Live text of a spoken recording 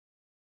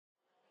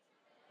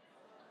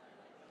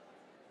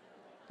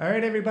All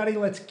right, everybody,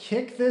 let's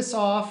kick this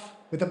off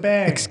with a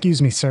bang.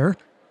 Excuse me, sir.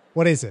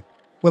 What is it?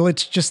 Well,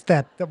 it's just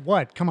that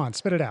what? Come on,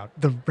 spit it out.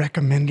 The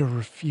recommend or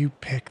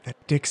refute pick that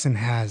Dixon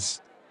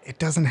has, it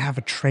doesn't have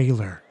a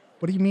trailer.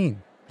 What do you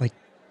mean? Like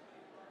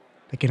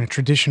in a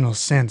traditional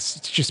sense,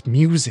 it's just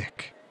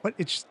music. What?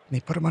 They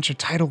put a bunch of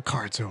title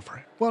cards over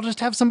it. Well, just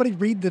have somebody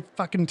read the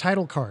fucking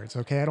title cards,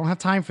 okay? I don't have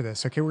time for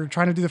this, okay? We're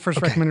trying to do the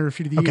first recommend or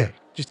refute of the year.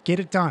 Just get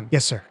it done.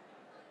 Yes, sir.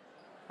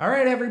 All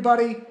right,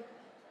 everybody.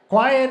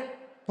 Quiet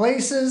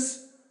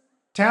places.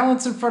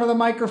 Talents in front of the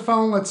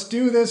microphone. Let's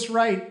do this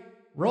right.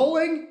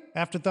 Rolling.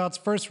 Afterthoughts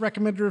first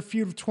recommend or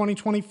refute of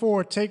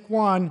 2024. Take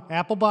one.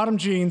 Apple bottom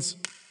jeans.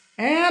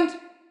 And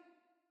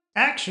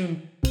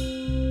action.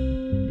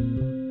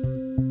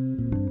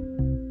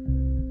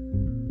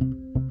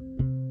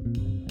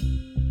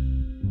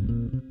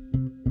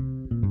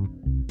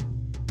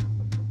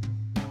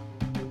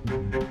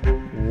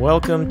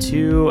 Welcome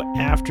to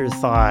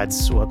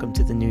Afterthoughts. Welcome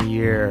to the new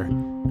year.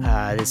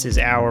 This is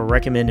our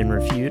recommend and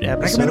refute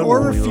episode. Recommend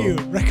or refute.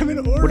 Recommend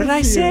or refute. What did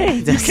I say?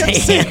 You kept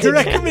saying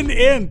recommend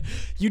in.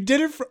 You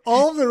did it for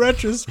all of the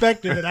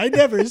retrospective, and I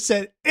never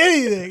said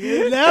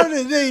anything. And now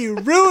today you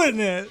ruin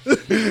it.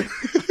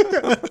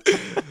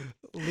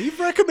 Leave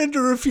recommend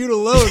or refute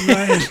alone,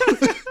 Ryan.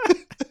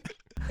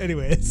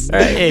 Anyways. All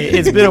right, hey,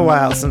 it's been a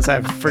while since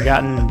I've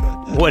forgotten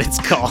what it's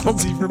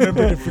called. You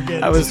remember to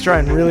forget. I was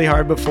trying really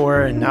hard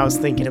before, and I was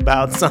thinking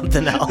about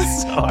something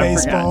else. So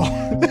baseball.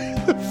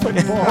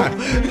 Football.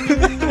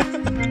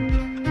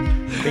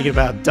 Thinking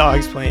about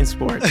dogs playing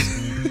sports.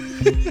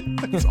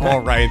 That's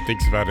all Ryan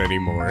thinks about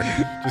anymore.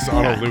 Just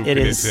on a loop. It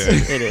is.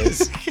 It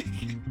is.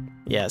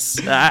 Yes.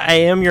 I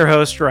am your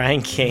host,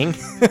 Ryan King.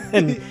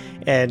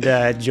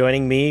 And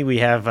joining me, we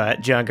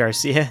have John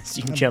Garcia.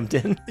 So you jumped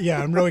in.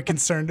 Yeah, I'm really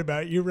concerned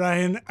about you,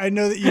 Ryan. I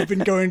know that you've been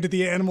going to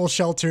the animal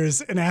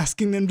shelters and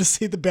asking them to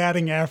see the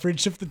batting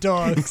average of the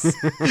dogs.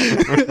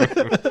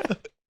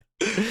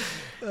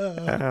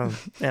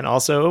 And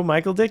also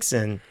Michael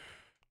Dixon.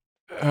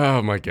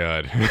 Oh, my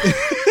God.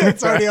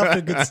 It's already off to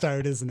a good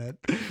start, isn't it?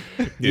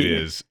 It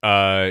is.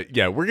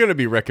 Yeah, we're going to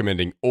be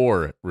recommending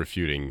or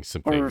refuting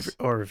some things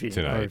or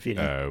refuting, tonight. Or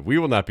refuting. We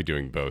will not be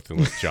doing both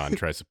unless John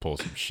tries to pull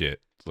some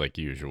shit like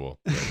usual.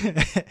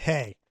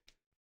 Hey,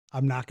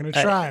 I'm not going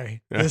to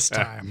try this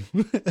time.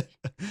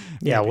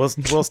 Yeah, we'll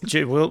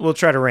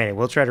try to rein it.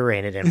 We'll try to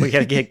rein it in. We got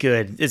to get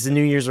good. It's a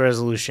New Year's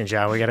resolution,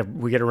 John. We got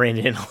to rein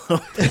it in a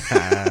little bit.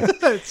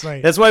 That's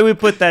right. That's why we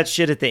put that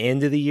shit at the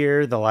end of the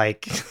year. The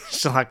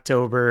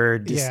October,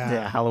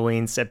 the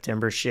Halloween,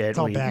 September shit.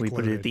 We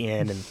put it at the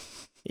end, and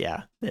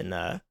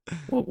then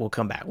we'll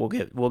come back. We'll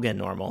get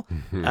normal.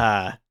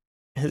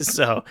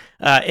 So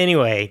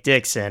anyway,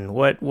 Dixon,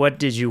 what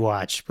did you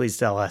watch? Please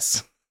tell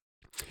us.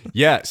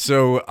 Yeah,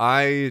 so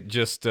I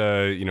just,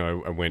 I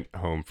went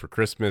home for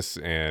Christmas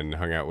and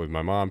hung out with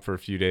my mom for a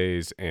few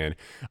days, and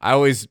I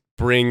always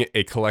bring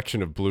a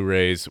collection of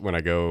Blu-rays when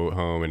I go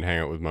home and hang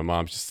out with my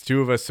mom, just the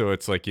two of us, so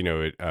it's like,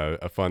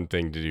 a fun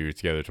thing to do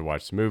together to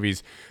watch some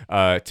movies.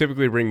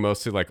 Typically bring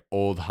mostly like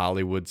old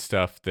Hollywood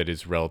stuff that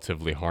is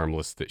relatively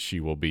harmless that she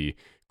will be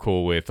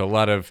cool with. A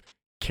lot of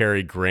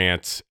Cary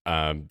Grant,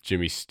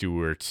 Jimmy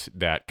Stewart,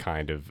 that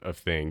kind of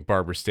thing,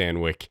 Barbara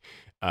Stanwyck.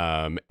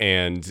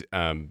 And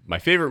my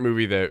favorite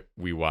movie that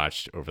we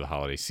watched over the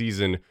holiday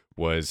season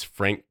was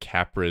Frank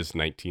Capra's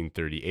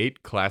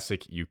 1938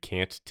 classic, You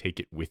Can't Take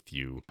It With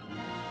You.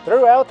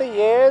 Throughout the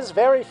years,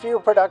 very few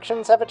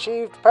productions have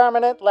achieved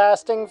permanent,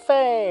 lasting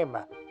fame.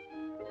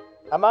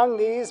 Among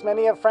these,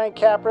 many of Frank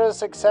Capra's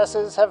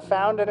successes have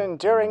found an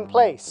enduring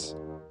place.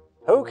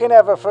 Who can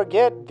ever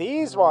forget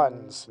these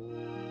ones?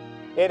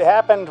 It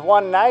Happened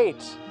One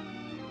Night.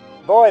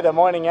 Boy, the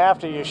morning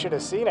after, you should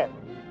have seen it.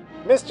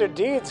 Mr.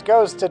 Deeds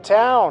Goes to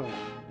Town.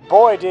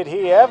 Boy, did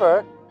he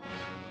ever.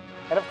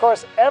 And of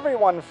course,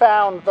 everyone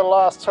found The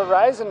Lost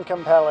Horizon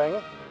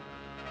compelling.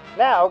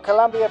 Now,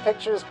 Columbia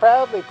Pictures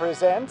proudly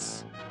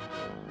presents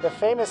the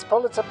famous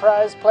Pulitzer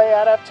Prize play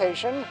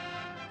adaptation,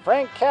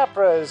 Frank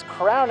Capra's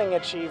crowning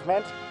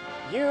achievement,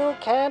 You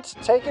Can't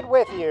Take It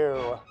With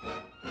You.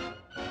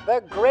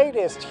 The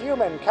greatest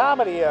human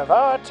comedy of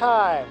our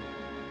time.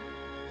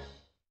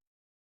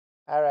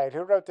 All right,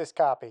 who wrote this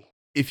copy?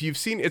 If you've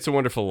seen It's a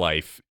Wonderful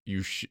Life,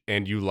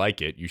 and you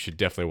like it, you should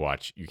definitely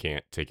watch You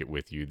Can't Take It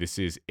With You. This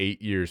is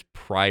 8 years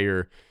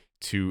prior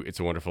to It's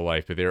a Wonderful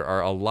Life, but there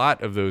are a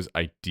lot of those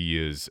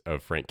ideas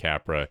of Frank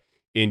Capra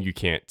in You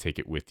Can't Take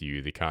It With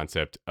You. The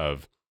concept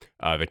of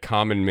the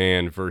common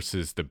man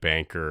versus the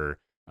banker,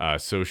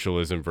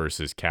 socialism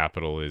versus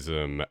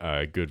capitalism,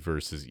 good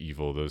versus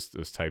evil.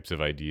 Those types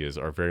of ideas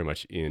are very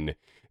much in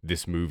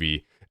this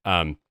movie.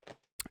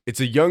 It's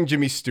a young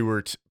Jimmy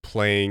Stewart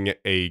playing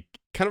a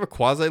kind of a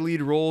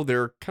quasi-lead role.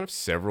 There are kind of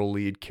several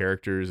lead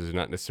characters. There's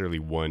not necessarily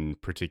one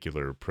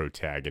particular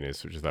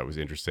protagonist, which I thought was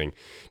interesting.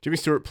 Jimmy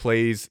Stewart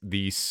plays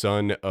the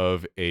son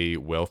of a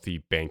wealthy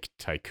bank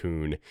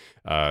tycoon.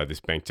 This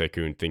bank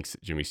tycoon thinks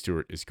that Jimmy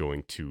Stewart is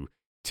going to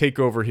take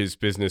over his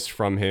business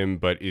from him,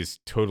 but is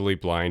totally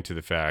blind to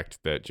the fact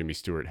that Jimmy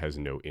Stewart has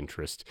no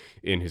interest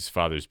in his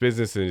father's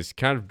business and is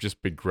kind of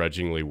just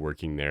begrudgingly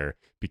working there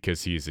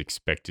because he is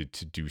expected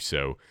to do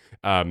so.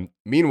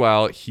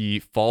 Meanwhile, he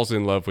falls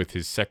in love with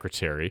his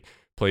secretary,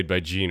 played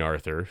by Jean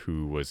Arthur,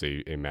 who was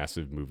a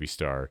massive movie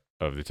star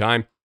of the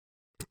time.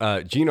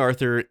 Jean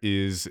Arthur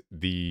is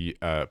the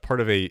part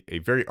of a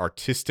very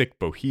artistic,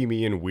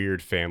 bohemian,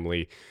 weird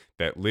family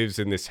that lives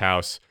in this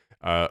house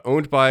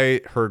owned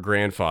by her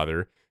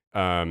grandfather.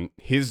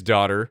 His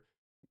daughter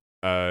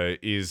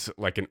is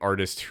like an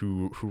artist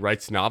who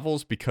writes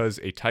novels because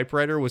a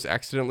typewriter was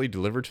accidentally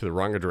delivered to the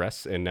wrong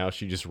address, and now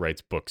she just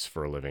writes books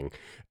for a living,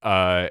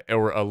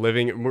 or a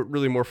living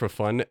really more for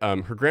fun.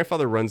 Her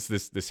grandfather runs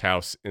this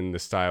house in the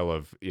style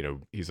of,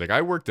 he's like,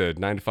 I worked a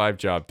 9-to-5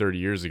 job 30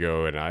 years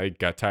ago and I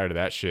got tired of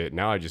that shit.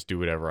 Now I just do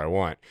whatever I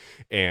want.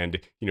 And,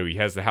 he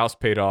has the house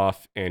paid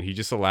off, and he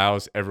just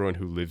allows everyone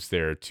who lives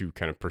there to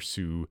kind of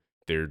pursue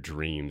their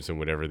dreams and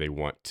whatever they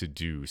want to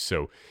do.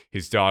 So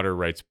his daughter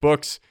writes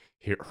books.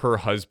 Her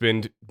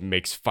husband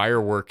makes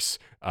fireworks.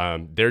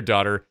 Their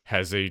daughter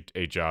has a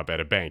job at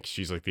a bank.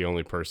 She's like the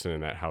only person in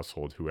that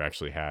household who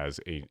actually has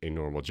a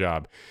normal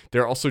job.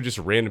 There are also just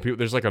random people.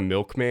 There's like a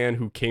milkman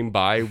who came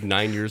by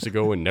 9 years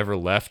ago and never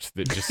left,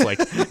 that just like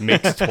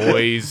makes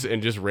toys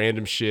and just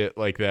random shit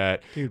like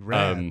that. Dude,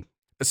 rad.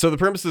 So the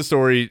premise of the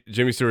story,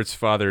 Jimmy Stewart's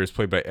father is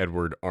played by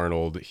Edward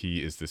Arnold.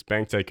 He is this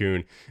bank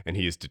tycoon, and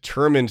he is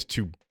determined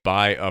to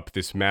buy up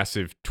this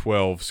massive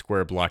 12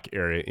 square block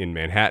area in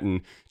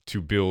Manhattan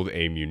to build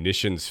a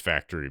munitions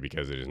factory,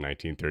 because it is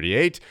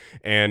 1938.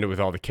 And with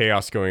all the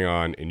chaos going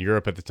on in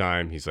Europe at the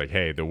time, he's like,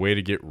 hey, the way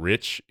to get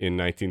rich in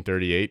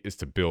 1938 is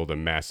to build a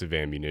massive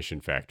ammunition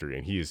factory.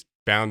 And he is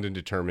bound and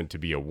determined to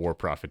be a war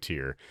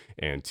profiteer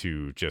and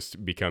to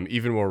just become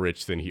even more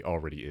rich than he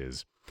already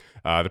is.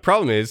 The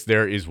problem is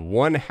there is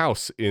one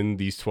house in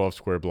these 12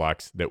 square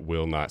blocks that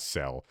will not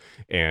sell.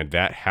 And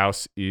that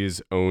house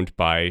is owned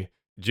by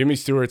Jimmy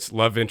Stewart's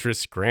love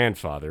interest's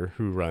grandfather,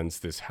 who runs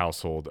this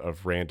household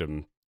of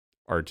random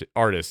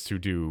artists who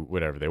do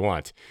whatever they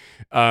want.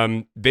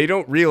 They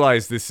don't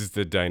realize this is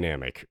the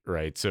dynamic,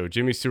 right? So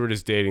Jimmy Stewart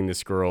is dating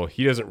this girl.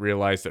 He doesn't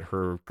realize that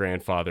her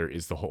grandfather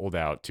is the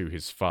holdout to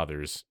his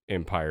father's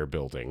empire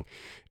building.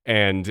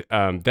 And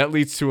that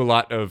leads to a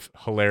lot of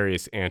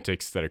hilarious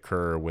antics that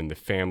occur when the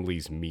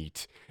families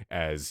meet,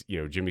 as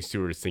Jimmy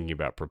Stewart is thinking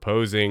about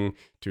proposing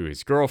to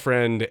his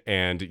girlfriend,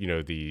 and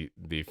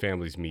the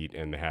families meet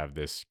and they have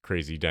this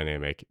crazy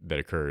dynamic that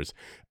occurs.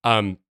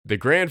 The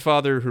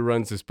grandfather who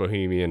runs this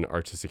bohemian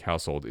artistic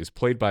household is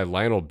played by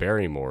Lionel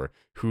Barrymore,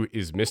 who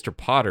is Mr.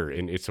 Potter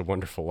in It's a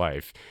Wonderful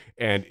Life.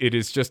 And it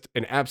is just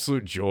an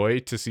absolute joy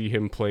to see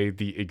him play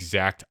the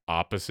exact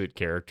opposite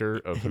character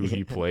of who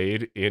he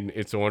played in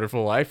It's a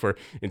Wonderful Life, where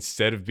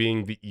instead of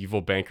being the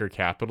evil banker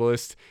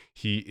capitalist,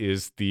 he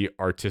is the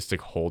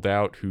artistic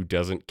holdout who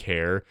doesn't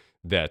care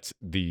that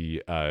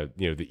the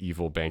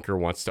evil banker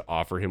wants to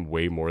offer him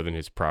way more than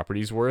his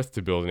property's worth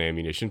to build an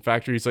ammunition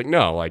factory. He's like,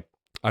 no, like,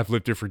 I've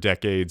lived here for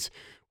decades.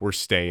 We're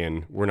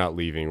staying. We're not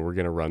leaving. We're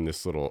going to run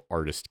this little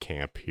artist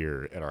camp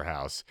here at our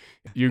house.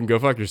 You can go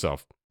fuck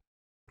yourself.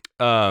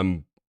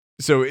 So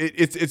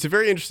it's a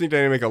very interesting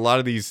dynamic. A lot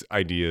of these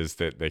ideas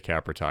that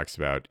Capra talks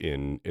about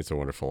in It's a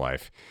Wonderful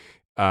Life.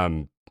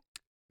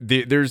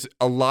 There's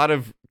a lot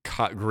of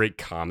great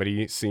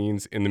comedy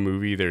scenes in the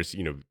movie. There's,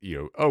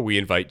 we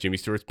invite Jimmy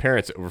Stewart's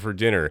parents over for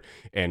dinner,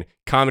 and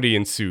comedy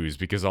ensues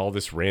because all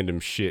this random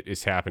shit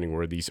is happening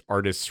where these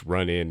artists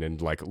run in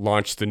and like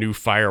launch the new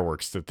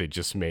fireworks that they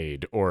just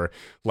made, or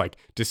like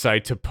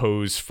decide to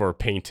pose for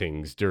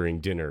paintings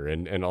during dinner,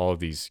 and all of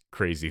these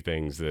crazy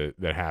things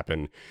that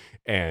happen.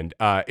 And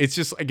it's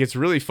just like, it's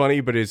really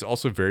funny, but it's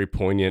also very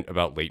poignant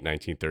about late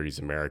 1930s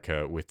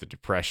America with the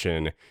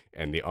Depression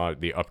and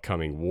the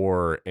upcoming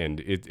war.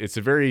 And it's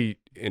a very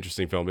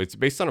interesting film. It's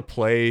based on a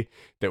play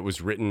that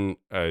was written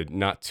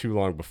not too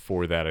long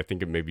before that. I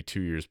think it maybe 2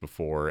 years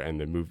before,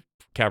 and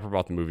Capra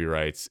bought the movie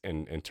rights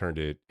and turned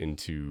it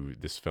into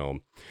this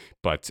film.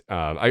 But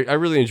I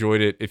really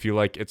enjoyed it. If you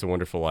like It's a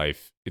Wonderful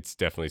Life, it's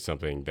definitely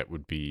something that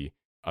would be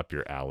up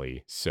your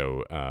alley.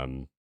 So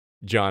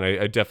John,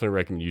 I definitely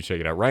recommend you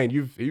check it out. Ryan,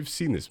 you've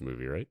seen this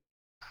movie, right?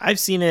 I've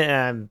seen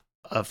it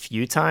a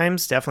few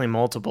times, definitely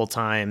multiple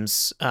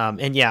times.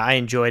 And yeah, I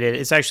enjoyed it.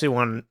 It's actually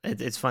one,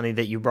 it's funny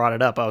that you brought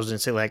it up. I was going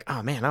to say like,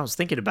 oh man, I was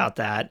thinking about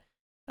that.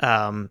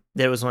 That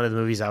was one of the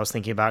movies I was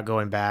thinking about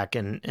going back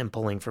and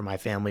pulling for my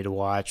family to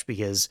watch,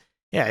 because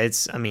yeah,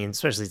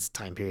 especially it's a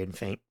time period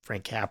in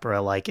Frank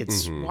Capra, like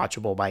it's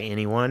watchable by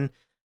anyone.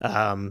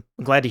 I'm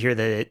glad to hear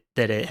that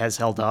it has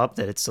held up,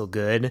 that it's still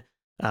good.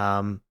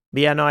 But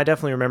yeah, no, I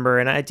definitely remember,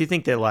 and I do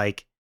think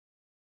that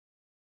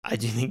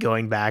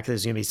going back,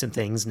 there's gonna be some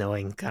things,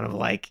 knowing kind of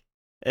like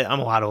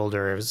I'm a lot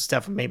older. It was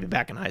stuff maybe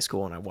back in high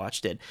school when I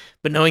watched it,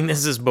 but knowing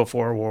this is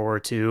before World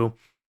War II,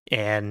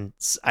 and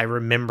I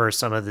remember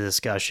some of the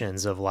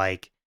discussions of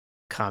like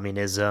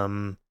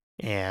communism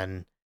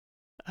and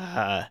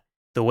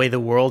the way the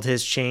world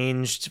has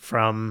changed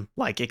from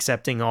like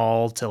accepting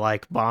all to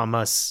like bomb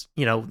us,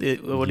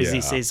 what does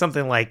he say?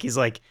 Something like, he's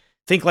like,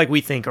 think like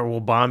we think or we'll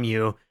bomb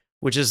you,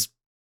 which is,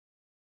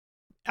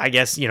 I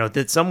guess,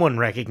 that someone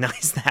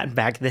recognized that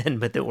back then,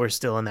 but that we're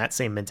still in that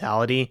same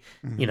mentality,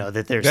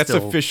 that there's that's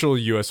still... official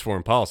U.S.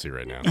 foreign policy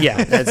right now.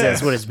 Yeah,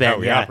 that's what it's been. How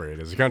we operate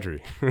as a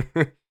country.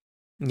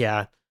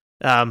 Yeah.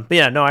 But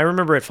yeah, no, I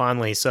remember it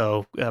fondly.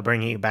 So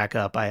bringing it back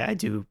up, I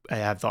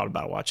have thought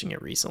about watching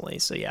it recently.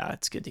 So yeah,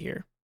 it's good to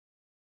hear.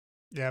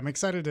 Yeah, I'm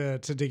excited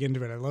to dig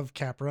into it. I love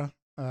Capra.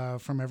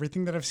 From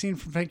everything that I've seen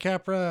from Frank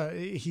Capra,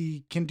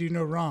 he can do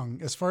no wrong,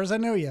 as far as I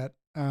know yet.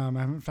 I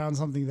haven't found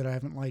something that I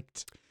haven't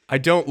liked. I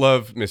don't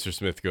love Mr.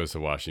 Smith Goes to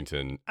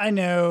Washington. I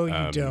know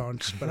you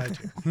don't, but I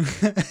do.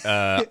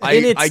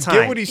 I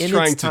get what he's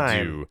trying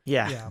to do.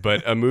 Yeah.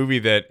 But a movie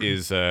that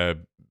is,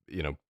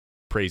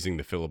 praising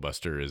the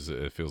filibuster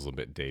feels a little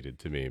bit dated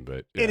to me.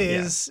 But it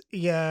is.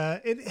 Yeah.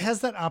 It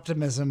has that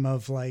optimism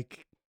of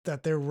like,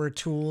 that there were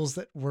tools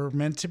that were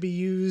meant to be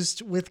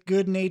used with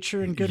good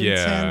nature and good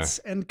intent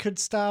and could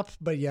stop.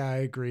 But yeah, I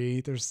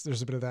agree. There's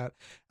a bit of that.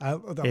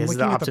 It's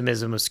the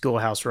optimism of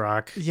Schoolhouse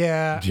Rock.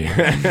 Yeah.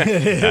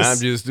 I'm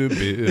just a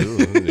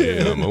bill.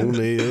 Yeah, I'm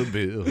only a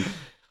bill.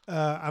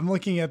 I'm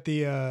looking at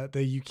the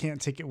 "You Can't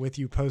Take It With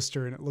You"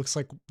 poster, and it looks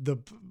like the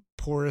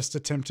poorest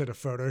attempt at a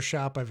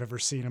Photoshop I've ever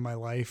seen in my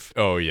life.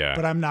 Oh yeah,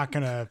 but I'm not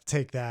gonna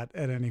take that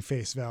at any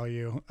face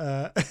value.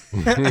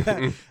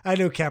 I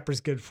know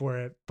Capra's good for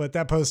it, but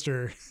that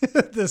poster,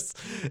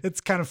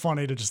 it's kind of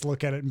funny to just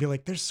look at it and be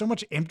like, "There's so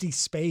much empty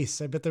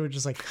space." I bet they were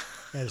just like,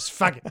 yeah, "Just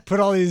fuck it,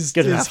 put all these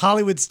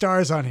Hollywood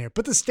stars on here,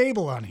 put the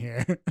stable on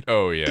here."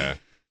 Oh yeah,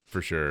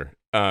 for sure.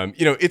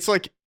 It's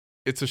like,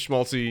 it's a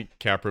schmaltzy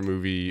Capra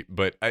movie,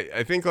 but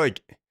I think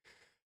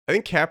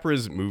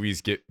Capra's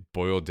movies get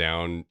boiled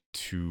down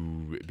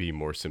to be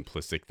more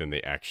simplistic than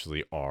they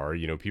actually are.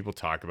 People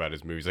talk about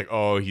his movies like,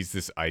 oh, he's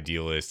this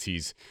idealist.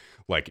 He's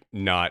like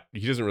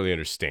he doesn't really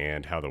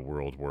understand how the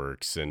world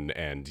works. And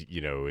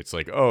it's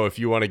like, oh, if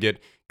you want to get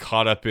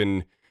caught up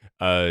in,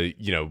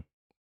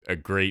 a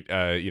great,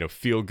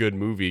 feel good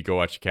movie, go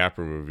watch a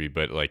Capra movie.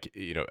 But like,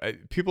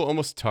 people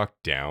almost talk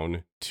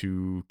down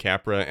to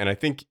Capra. And I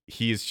think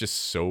he is just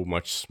so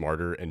much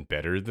smarter and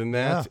better than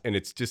that. Yeah. And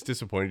it's just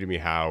disappointing to me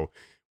how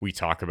we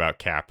talk about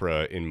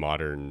Capra in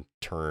modern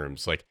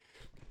terms. Like,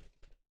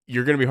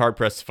 you're going to be hard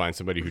pressed to find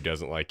somebody who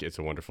doesn't like It's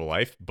a Wonderful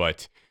Life.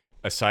 But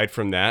aside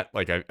from that,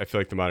 like, I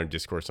feel like the modern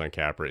discourse on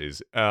Capra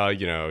is,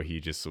 he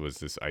just was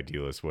this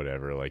idealist,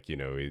 whatever. Like,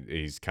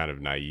 he's kind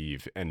of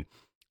naive. And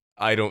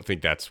I don't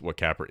think that's what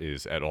Capra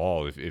is at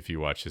all. If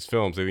you watch his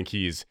films, I think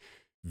he's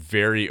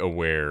very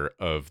aware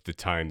of the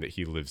time that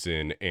he lives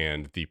in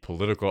and the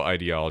political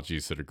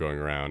ideologies that are going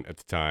around at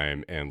the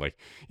time. And like,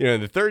 in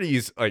the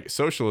 30s, like,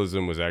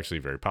 socialism was actually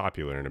very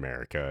popular in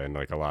America. And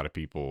like, a lot of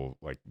people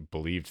like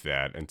believed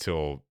that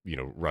until,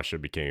 Russia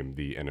became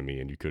the enemy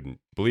and you couldn't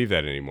believe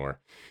that anymore.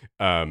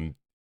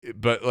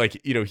 But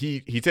like,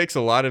 he takes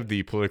a lot of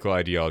the political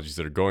ideologies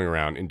that are going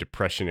around in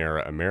Depression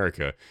era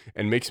America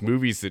and makes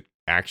movies that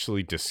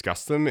actually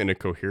discuss them in a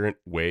coherent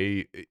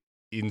way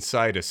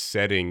inside a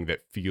setting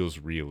that feels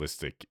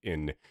realistic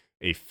in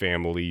a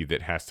family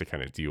that has to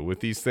kind of deal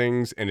with these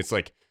things. And it's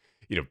like,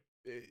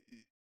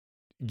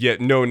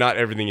 not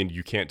everything in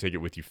You Can't Take It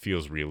With You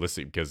feels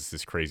realistic because it's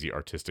this crazy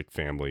artistic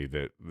family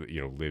that,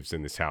 lives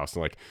in this house.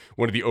 And like,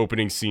 one of the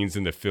opening scenes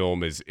in the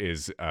film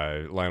is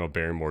Lionel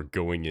Barrymore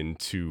going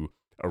into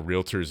a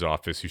realtor's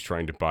office who's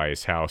trying to buy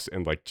his house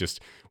and like just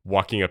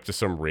walking up to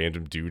some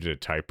random dude at a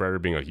typewriter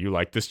being like, "You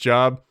like this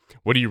job?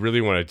 What do you really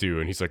want to do?"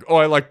 And he's like, "Oh,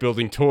 I like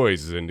building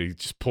toys." And he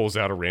just pulls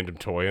out a random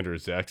toy under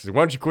his desk. He's like,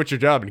 "Why don't you quit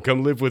your job and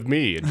come live with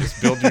me and just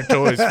build your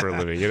toys for a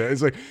living?"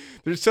 It's like,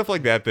 there's stuff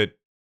like that,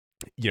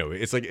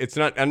 it's like, it's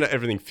not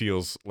everything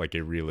feels like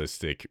a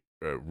realistic,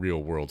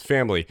 real world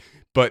family,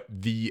 but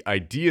the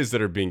ideas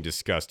that are being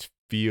discussed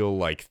feel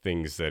like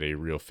things that a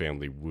real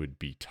family would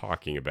be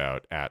talking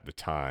about at the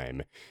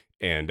time.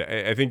 And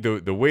I think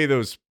the way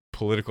those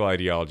political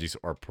ideologies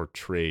are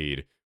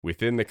portrayed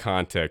within the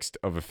context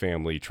of a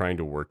family trying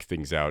to work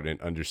things out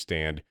and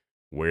understand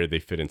where they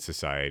fit in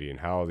society and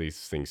how these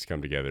things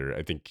come together,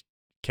 I think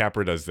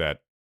Capra does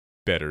that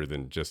better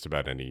than just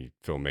about any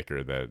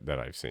filmmaker that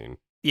I've seen.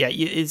 Yeah,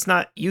 it's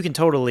not, you can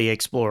totally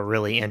explore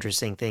really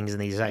interesting things in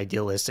these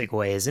idealistic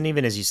ways. And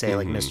even as you say,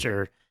 like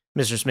Mr.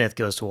 Smith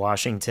Goes to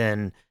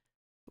Washington,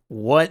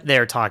 what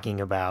they're talking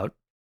about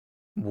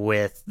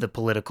with the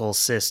political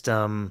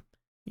system,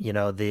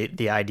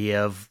 the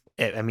idea of,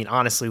 I mean,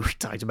 honestly, we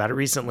talked about it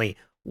recently,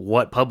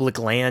 what public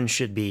land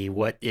should be,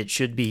 what it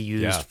should be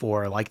used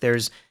for. Like,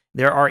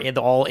 there are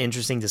all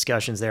interesting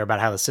discussions there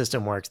about how the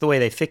system works. The way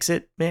they fix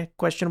it,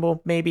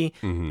 questionable, maybe.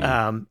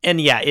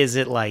 And yeah, is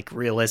it like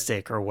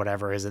realistic or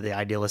whatever? Is it the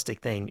idealistic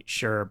thing?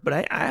 Sure.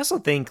 But I also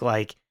think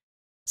like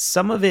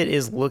some of it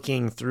is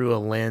looking through a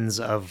lens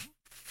of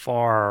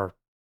far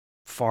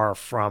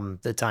from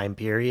the time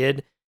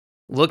period,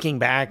 looking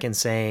back and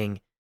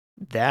saying,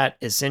 that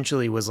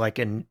essentially was like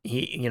if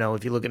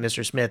you look at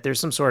Mr. Smith, there's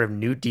some sort of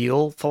New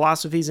Deal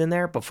philosophies in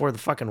there before the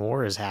fucking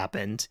war has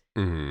happened.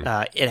 Mm-hmm.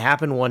 It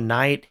Happened One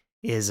Night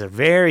is a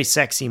very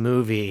sexy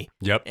movie.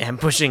 Yep. And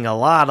pushing a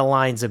lot of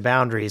lines and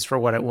boundaries for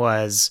what it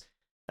was.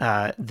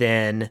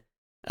 Then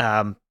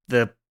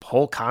the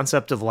whole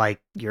concept of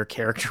like your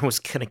character was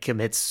going to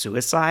commit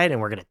suicide and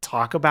we're going to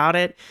talk about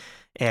it.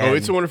 And,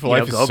 It's a Wonderful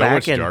Life is so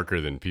much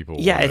darker than people.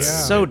 Yeah, it's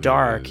so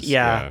dark.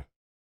 Yeah.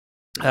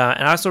 And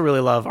I also really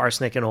love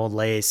Arsenic and Old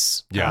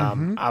Lace. Yeah.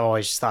 I've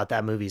always thought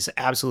that movie's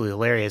absolutely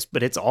hilarious,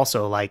 but it's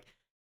also like,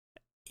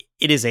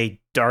 it is a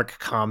dark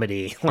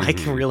comedy, like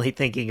really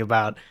thinking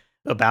about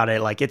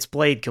it. Like it's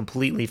played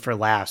completely for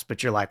laughs,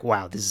 but you're like,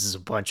 wow, this is a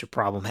bunch of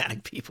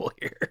problematic people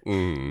here.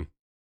 Mm.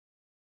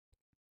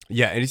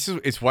 Yeah, and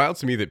it's wild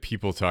to me that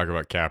people talk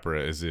about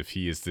Capra as if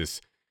he is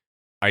this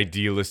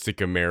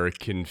idealistic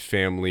American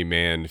family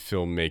man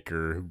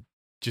filmmaker who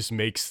just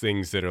makes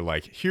things that are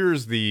like,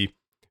 here's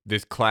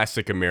this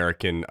classic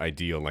American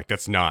ideal. Like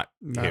that's not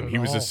him. He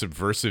was a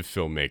subversive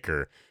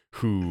filmmaker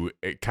who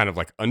kind of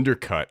like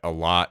undercut a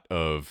lot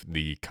of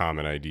the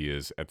common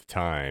ideas at the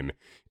time.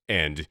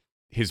 And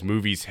his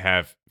movies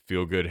have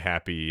feel good,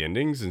 happy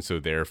endings. And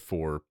so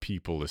therefore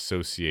people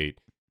associate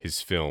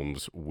his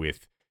films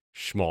with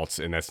schmaltz,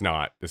 and that's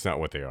not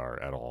what they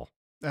are at all.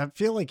 I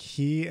feel like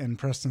he and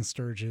Preston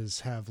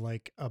Sturges have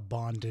like a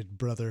bonded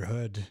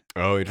brotherhood.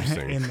 Oh,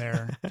 interesting. In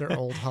their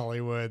old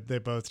Hollywood, they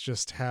both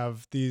just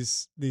have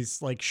these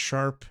like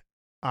sharp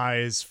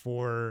eyes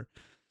for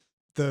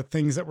the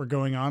things that were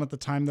going on at the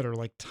time that are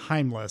like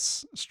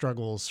timeless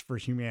struggles for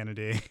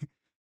humanity.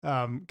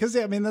 Because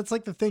I mean, that's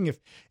like the thing.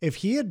 If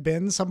he had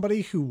been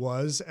somebody who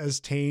was as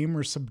tame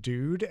or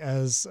subdued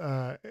as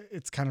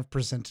it's kind of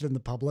presented in the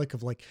public,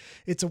 of like,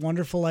 It's a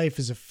Wonderful Life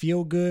is a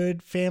feel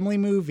good family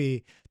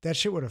movie, that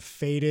shit would have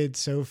faded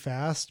so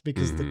fast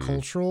because the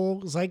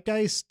cultural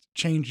zeitgeist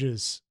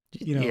changes,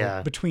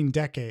 between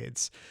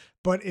decades.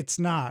 But it's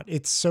not.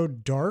 It's so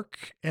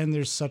dark, and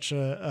there's such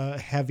a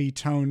heavy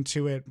tone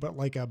to it, but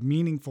like a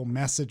meaningful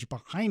message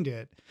behind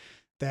it,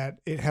 that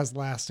it has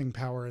lasting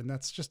power. And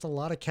that's just a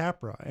lot of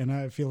Capra. And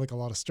I feel like a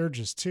lot of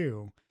Sturges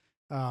too.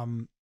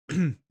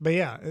 But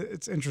yeah,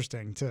 it's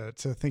interesting to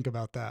think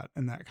about that.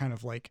 And that kind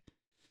of like,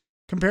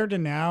 compared to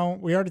now,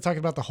 we already talked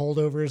about the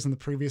holdovers in the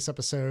previous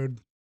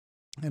episode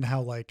and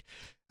how like,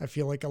 I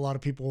feel like a lot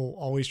of people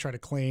always try to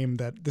claim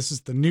that this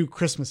is the new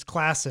Christmas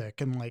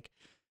classic. And like,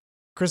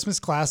 Christmas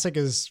classic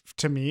is,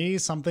 to me,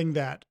 something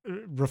that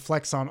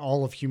reflects on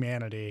all of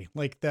humanity.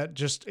 Like that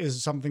just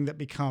is something that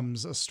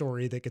becomes a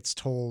story that gets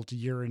told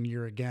year and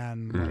year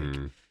again.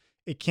 Like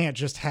it can't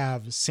just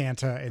have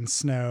Santa and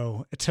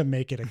snow to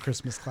make it a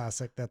Christmas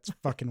classic. That's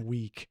fucking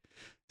weak.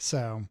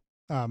 So,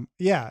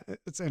 yeah,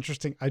 it's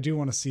interesting. I do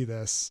want to see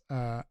this.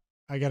 I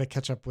got to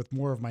catch up with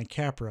more of my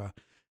Capra,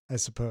 I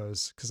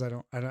suppose, because I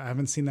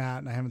haven't seen that,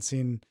 and I haven't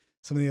seen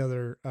some of the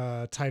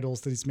other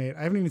titles that he's made.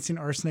 I haven't even seen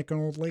Arsenic and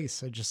Old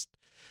Lace.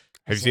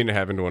 Have you seen It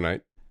Happened One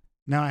Night?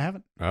 No, I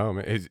haven't. Oh,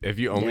 man. Have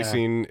you only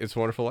seen It's a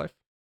Wonderful Life?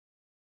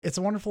 It's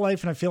a Wonderful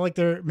Life, and I feel like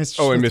they're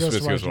Mr. Oh, and Smith Mr.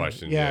 Smith Goes to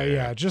Washington.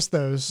 Yeah, just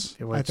those.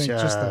 I think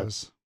just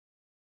those.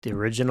 The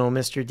original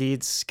Mr.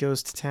 Deeds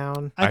Goes to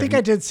Town. I think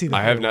I did see that.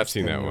 I have not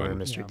seen that one.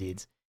 Mr.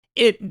 Deeds.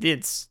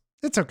 It's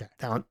okay.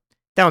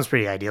 That one's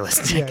pretty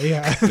idealistic.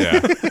 Yeah.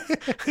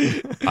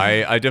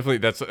 I definitely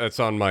that's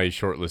on my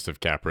short list of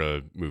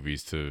Capra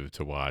movies to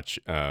watch.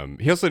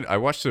 I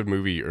watched a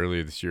movie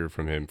earlier this year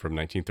from him from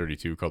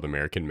 1932 called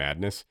American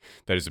Madness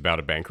that is about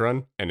a bank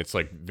run, and it's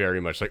like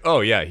very much like, oh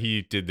yeah,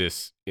 he did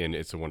this in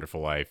It's a Wonderful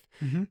Life.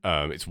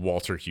 It's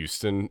Walter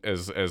Houston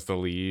as the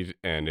lead,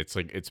 and it's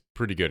like it's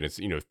pretty good.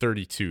 It's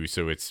 32,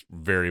 so it's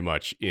very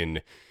much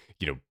in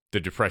the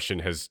Depression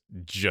has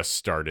just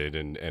started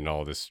and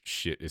all this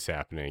shit is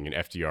happening, and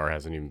FDR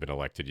hasn't even been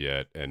elected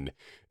yet. And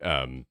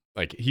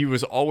like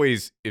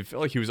it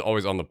felt like he was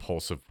always on the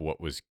pulse of what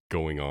was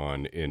going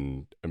on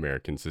in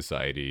American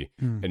society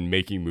and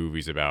making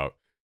movies about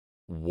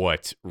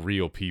what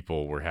real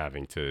people were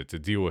having to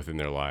deal with in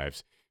their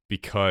lives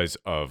because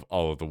of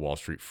all of the Wall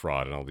Street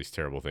fraud and all these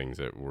terrible things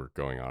that were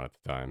going on at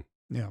the time.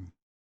 Yeah.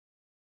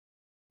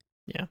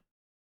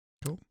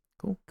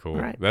 Cool. All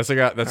right. That's all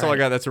I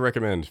got. That's a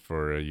recommend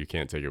for You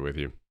Can't Take It With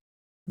You.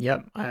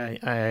 Yep,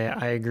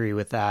 I agree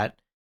with that.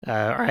 All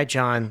right,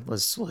 John,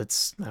 let's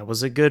that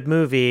was a good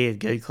movie, a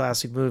good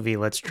classic movie.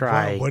 Let's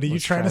try. What are you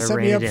trying to set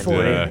me up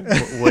for?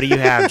 What do you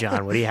have,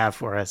 John? What do you have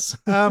for us?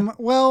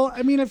 Well,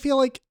 I mean, I feel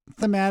like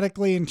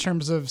thematically, in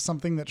terms of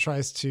something that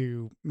tries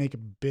to make a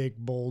big,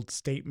 bold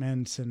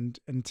statement and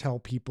tell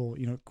people,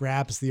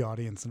 grabs the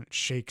audience and it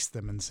shakes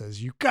them and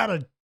says, you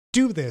gotta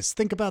do this,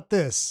 think about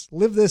this,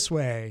 live this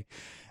way.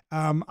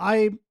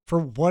 I,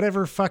 for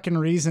whatever fucking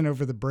reason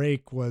over the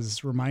break,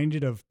 was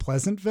reminded of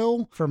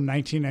Pleasantville from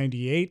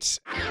 1998.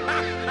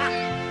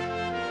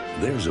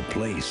 There's a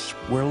place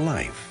where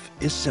life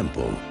is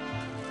simple.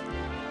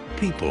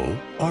 People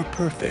are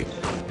perfect.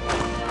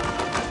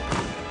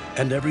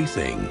 And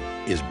everything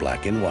is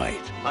black and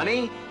white.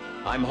 Honey,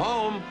 I'm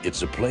home.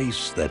 It's a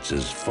place that's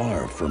as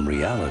far from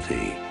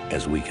reality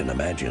as we can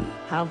imagine.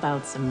 How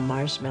about some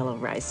marshmallow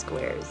rice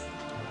squares?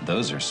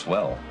 Those are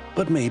swell.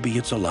 But maybe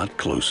it's a lot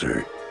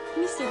closer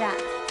Let me see that.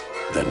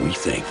 than we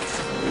think.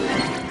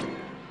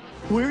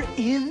 We're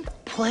in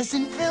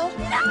Pleasantville?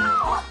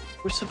 No!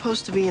 We're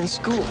supposed to be in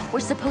school.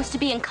 We're supposed to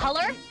be in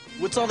color?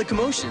 What's all the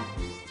commotion?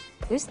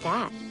 Who's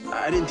that?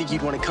 I didn't think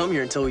you'd want to come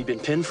here until we'd been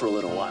pinned for a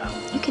little while.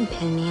 You can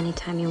pin me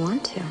anytime you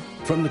want to.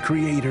 From the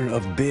creator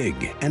of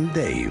Big and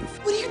Dave.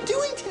 What are you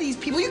doing to these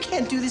people? You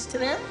can't do this to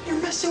them.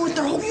 You're messing with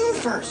their whole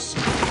universe.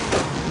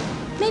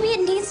 Maybe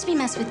it needs to be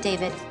messed with,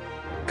 David.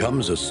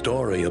 Comes a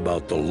story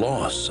about the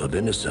loss of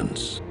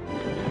innocence.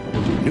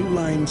 New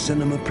Line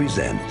Cinema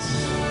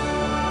presents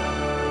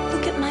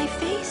Look at my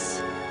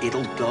face.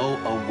 It'll go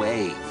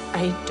away.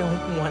 I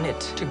don't want it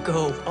to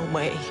go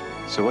away.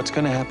 So what's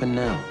going to happen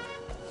now?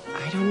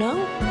 I don't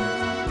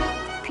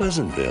know.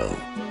 Pleasantville.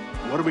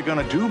 What are we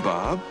gonna do,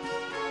 Bob?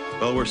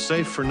 Well, we're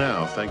safe for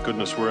now. Thank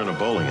goodness we're in a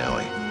bowling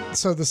alley.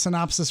 So the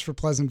synopsis for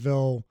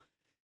Pleasantville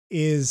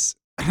is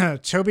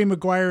Tobey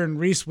Maguire and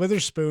Reese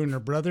Witherspoon are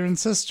brother and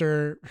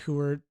sister who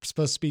are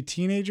supposed to be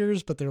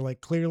teenagers, but they're like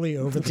clearly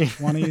over the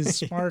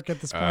 20s mark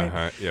at this point.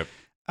 Yep.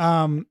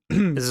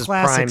 This is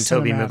prime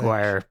Tobey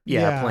Maguire,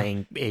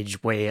 playing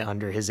age way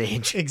under his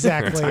age.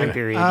 Exactly. Time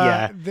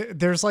period,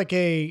 there's like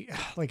a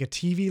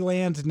TV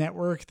Land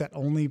network that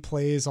only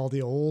plays all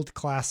the old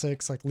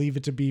classics like Leave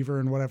It to Beaver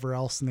and whatever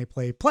else, and they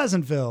play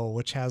Pleasantville,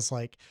 which has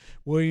like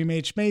William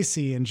H.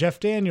 Macy and Jeff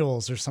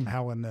Daniels are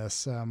somehow in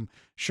this.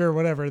 Sure,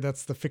 whatever.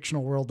 That's the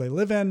fictional world they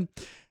live in.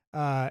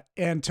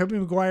 And Tobey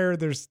Maguire,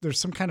 there's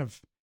some kind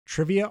of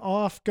trivia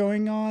off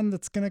going on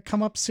that's going to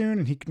come up soon,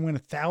 and he can win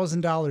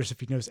 $1,000 if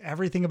he knows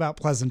everything about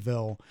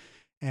Pleasantville.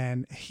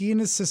 And he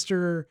and his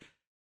sister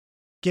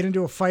get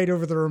into a fight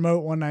over the remote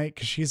one night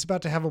because she's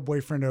about to have a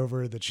boyfriend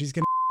over that she's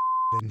going to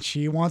and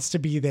she wants to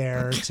be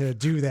there to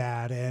do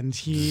that, and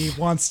he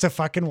wants to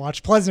fucking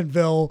watch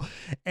Pleasantville.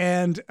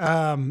 And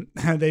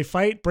they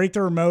fight, break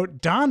the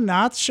remote. Don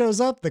Knotts shows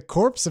up. The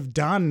corpse of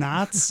Don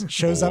Knotts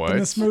shows up in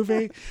this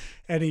movie,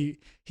 and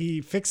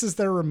he fixes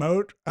their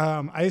remote.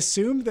 I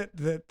assume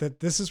that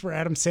this is where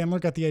Adam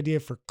Sandler got the idea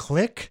for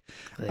Click.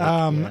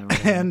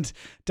 And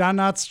Don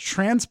Knotts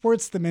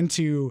transports them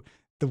into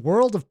the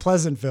world of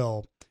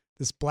Pleasantville,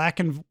 this black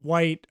and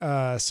white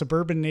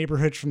suburban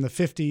neighborhood from the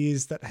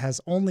 50s that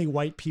has only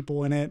white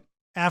people in it.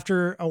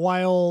 After a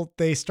while,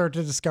 they start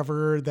to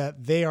discover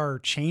that they are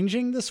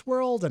changing this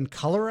world and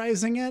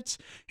colorizing it,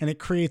 and it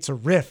creates a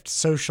rift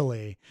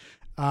socially.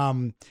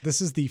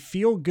 This is the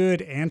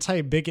feel-good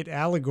anti-bigot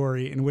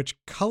allegory in which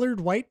colored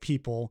white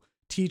people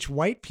teach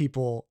white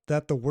people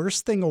that the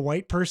worst thing a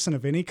white person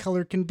of any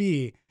color can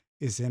be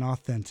is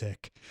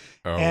inauthentic.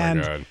 Oh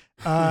my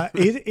God.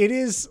 It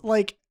is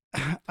like,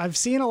 I've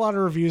seen a lot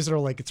of reviews that are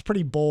like, it's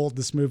pretty bold,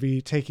 this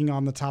movie, taking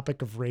on the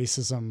topic of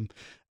racism,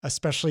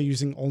 especially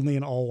using only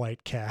an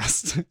all-white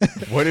cast.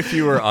 What if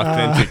you were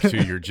authentic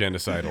to your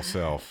genocidal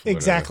self?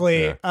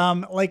 Exactly.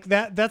 Yeah. Like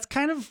that's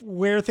kind of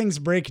where things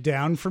break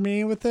down for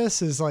me with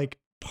this, is like,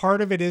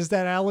 part of it is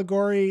that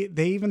allegory.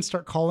 They even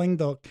start calling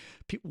the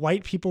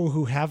white people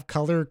who have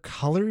color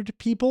colored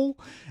people,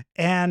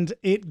 and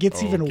it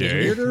gets even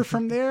weirder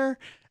from there.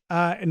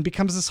 And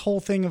becomes this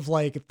whole thing of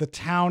like, the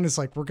town is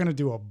like, we're going to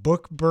do a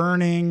book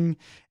burning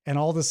and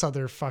all this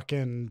other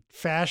fucking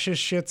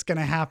fascist shit's going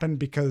to happen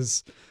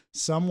because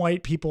some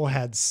white people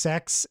had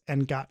sex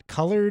and got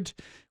colored,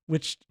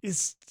 which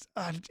is,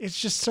 it's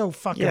just so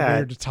fucking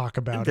weird to talk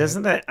about.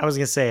 Doesn't that, I was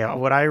going to say,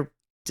 what I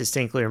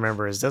distinctly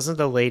remember is, doesn't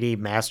the lady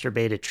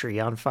masturbate a tree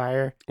on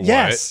fire?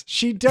 Yes,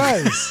 she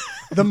does.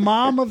 The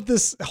mom of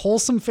this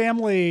wholesome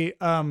family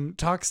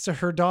talks to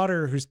her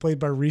daughter, who's played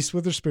by Reese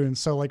Witherspoon.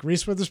 So like,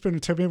 Reese Witherspoon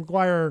and Tobey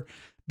Maguire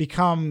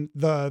become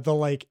the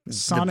like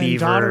son and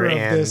daughter of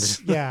this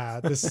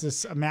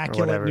this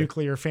immaculate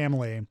nuclear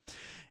family.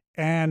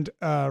 And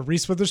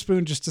Reese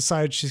Witherspoon just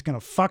decides she's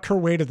gonna fuck her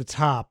way to the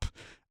top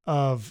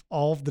of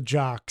all of the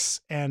jocks,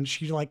 and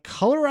she like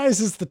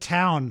colorizes the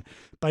town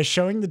by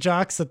showing the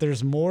jocks that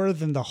there's more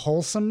than the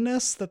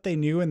wholesomeness that they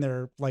knew in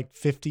their like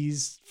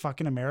 50s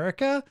fucking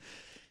America,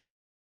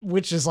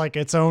 which is like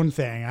its own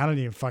thing. I don't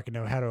even fucking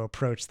know how to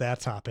approach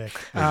that topic.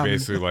 Like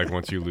basically, like,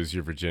 once you lose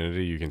your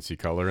virginity, you can see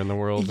color in the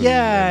world.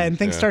 And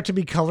things start to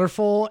be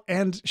colorful.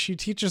 And she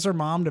teaches her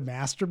mom to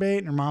masturbate,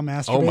 and her mom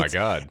masturbates. Oh my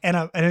God. And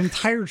an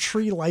entire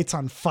tree lights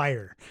on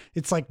fire.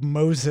 It's like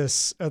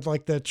Moses,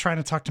 like the trying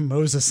to talk to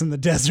Moses in the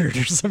desert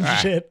or some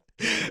shit.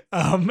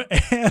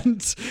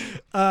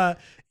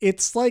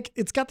 It's like,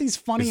 it's got these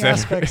funny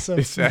aspects of.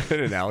 Is that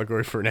an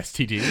allegory for an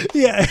STD?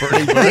 Yeah.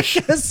 Burning bush.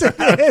 Yes, it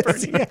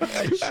is.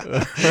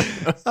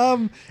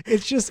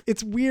 It's just,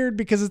 it's weird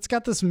because it's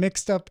got this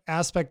mixed up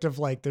aspect of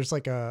like, there's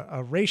like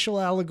a racial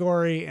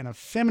allegory and a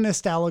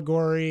feminist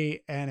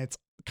allegory, and it's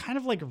kind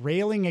of like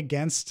railing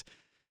against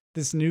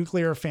this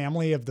nuclear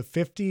family of the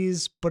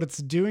 50s, but it's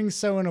doing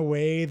so in a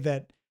way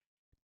that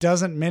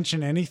doesn't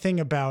mention anything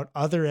about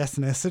other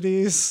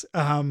ethnicities.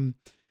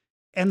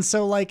 And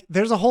so like,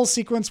 there's a whole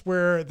sequence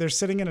where they're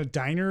sitting in a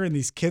diner and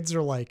these kids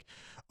are like,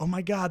 oh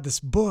my God,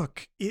 this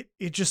book, it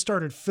just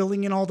started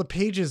filling in all the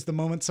pages the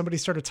moment somebody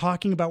started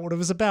talking about what it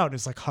was about.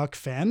 It's like Huck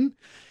Finn.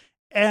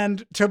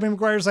 And Tobey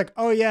Maguire's like,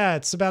 oh yeah,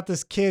 it's about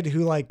this kid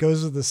who like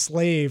goes with a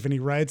slave and he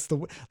rides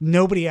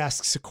nobody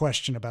asks a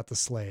question about the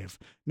slave.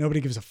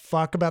 Nobody gives a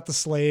fuck about the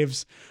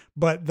slaves.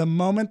 But the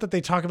moment that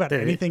they talk about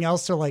anything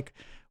else, they're like,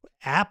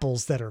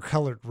 apples that are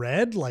colored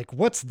red? Like,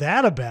 what's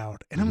that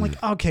about? And I'm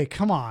like, okay,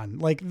 come on.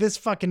 Like, this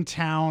fucking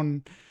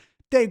town,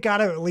 they've got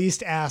to at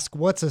least ask,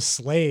 what's a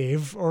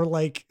slave? Or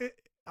like,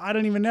 I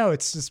don't even know.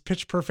 It's just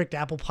Pitch Perfect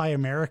apple pie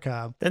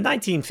America. The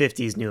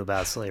 1950s knew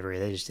about slavery.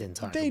 They just didn't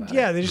talk about it.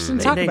 Yeah, they just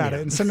didn't talk about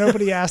it. And so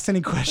nobody asked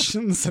any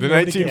questions. The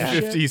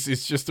 1950s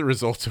is just the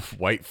result of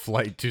white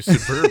flight to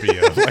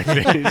suburbia. Like,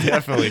 they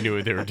definitely knew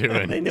what they were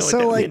doing.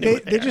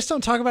 They just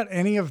don't talk about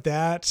any of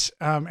that.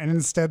 And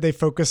instead they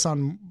focus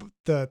on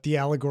the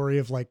allegory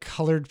of like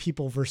colored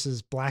people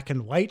versus black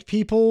and white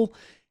people.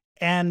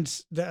 And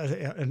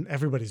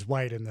everybody's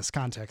white in this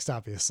context,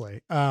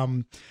 obviously.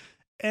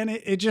 And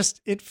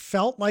it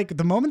felt like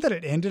the moment that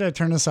it ended, I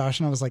turned to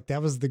Sasha and I was like,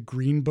 that was the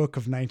Green Book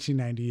of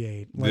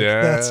 1998. Like,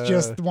 that's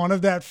just one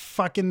of that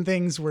fucking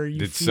things where you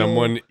Did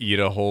someone eat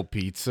a whole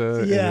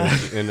pizza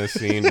in a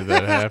scene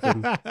that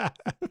happened?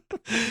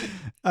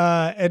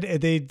 And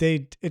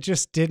it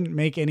just didn't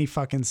make any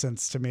fucking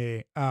sense to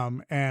me.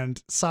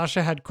 And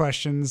Sasha had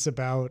questions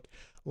about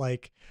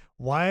like,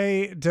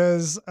 why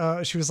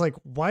she was like,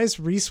 why is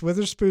Reese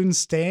Witherspoon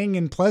staying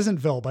in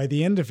Pleasantville by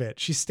the end of it?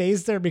 She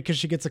stays there because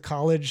she gets a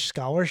college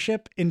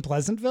scholarship in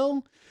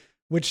Pleasantville,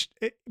 which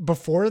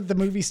before the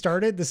movie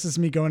started, this is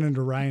me going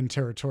into Ryan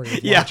territory.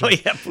 Yeah,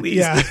 please.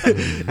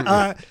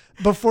 Yeah.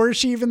 Before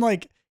she even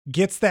like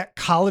gets that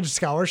college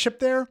scholarship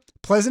there,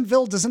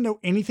 Pleasantville doesn't know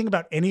anything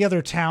about any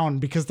other town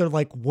because they're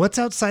like, what's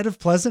outside of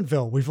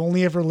Pleasantville? We've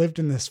only ever lived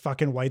in this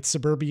fucking white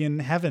suburban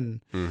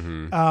heaven.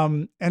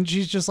 Mm-hmm. And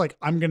she's just like,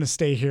 I'm going to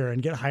stay here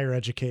and get higher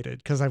educated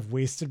because I've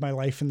wasted my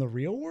life in the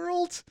real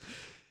world.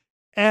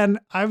 And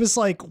I was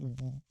like,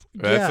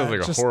 that sounds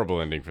like a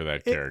horrible ending for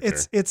that character.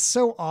 It's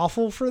so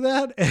awful for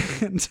that.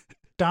 And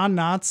Don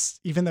Knotts,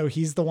 even though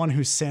he's the one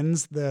who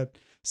sends the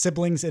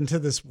siblings into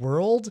this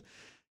world,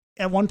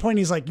 at one point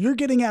he's like, you're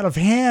getting out of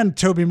hand,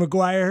 Tobey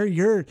Maguire.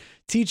 You're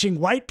teaching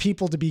white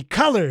people to be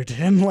colored.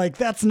 And like,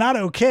 that's not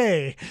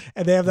okay.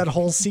 And they have that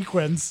whole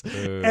sequence.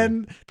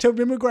 And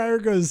Tobey Maguire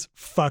goes,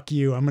 fuck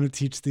you. I'm going to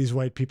teach these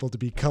white people to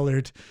be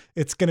colored.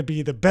 It's going to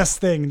be the best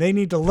thing. They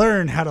need to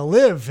learn how to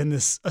live in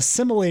this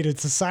assimilated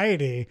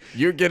society.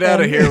 You get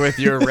out of here with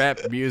your rap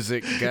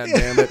music. God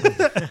damn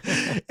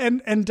it.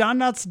 And Don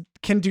Knotts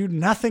can do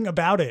nothing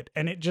about it.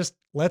 And it just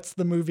lets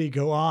the movie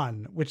go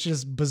on, which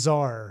is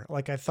bizarre.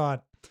 Like, I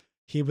thought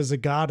he was a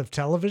god of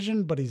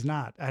television, but he's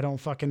not. I don't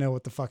fucking know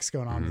what the fuck's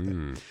going on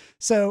with it.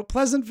 So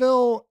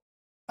Pleasantville,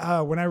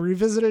 when I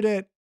revisited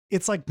it,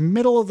 it's like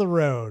middle of the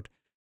road.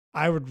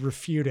 I would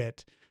refute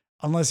it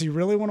unless you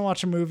really want to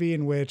watch a movie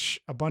in which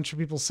a bunch of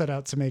people set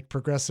out to make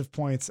progressive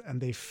points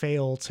and they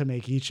fail to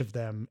make each of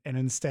them and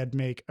instead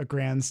make a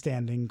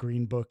grandstanding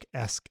Green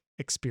Book-esque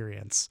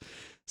experience.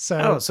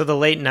 So the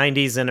late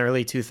 90s and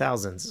early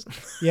 2000s.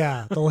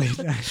 Yeah, the late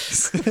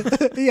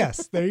 90s.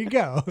 Yes, there you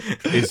go.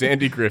 Is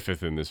Andy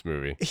Griffith in this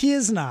movie? He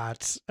is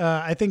not.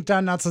 I think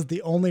Don Knotts is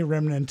the only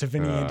remnant of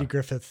any Andy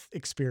Griffith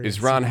experience.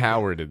 Is Ron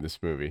Howard in this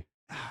movie?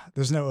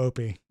 There's no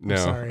Opie. No,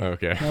 sorry.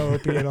 okay. No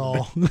Opie at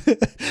all.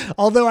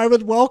 Although I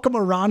would welcome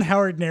a Ron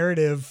Howard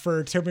narrative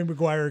for Tobey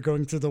Maguire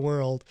going through the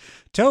world.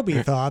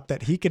 Tobey thought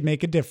that he could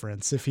make a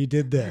difference if he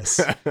did this.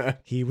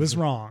 He was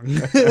wrong.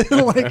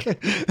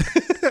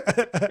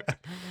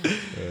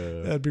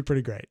 That'd be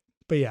pretty great.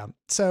 But yeah,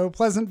 so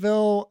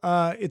Pleasantville,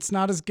 it's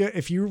not as good.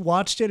 If you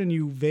watched it and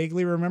you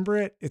vaguely remember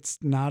it, it's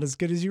not as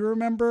good as you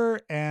remember,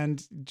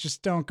 and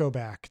just don't go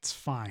back. It's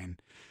fine.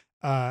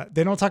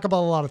 They don't talk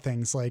about a lot of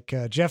things, like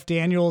Jeff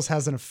Daniels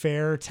has an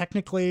affair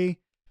technically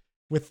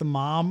with the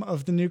mom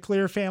of the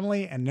nuclear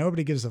family, and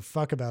nobody gives a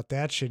fuck about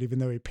that shit, even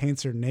though he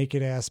paints her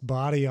naked ass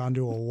body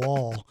onto a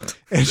wall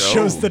and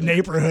shows the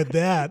neighborhood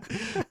that.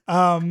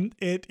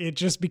 It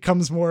just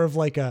becomes more of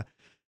like a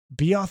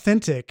be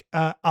authentic.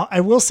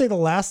 I will say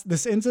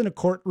this ends in a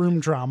courtroom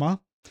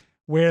drama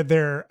where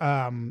they're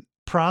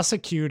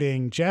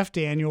prosecuting Jeff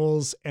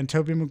Daniels and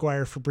Tobey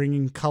Maguire for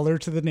bringing color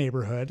to the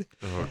neighborhood.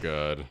 Oh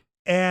God.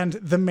 And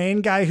the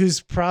main guy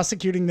who's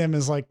prosecuting them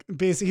is like,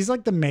 basically, he's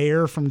like the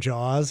mayor from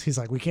Jaws. He's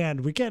like, we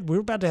can't, we're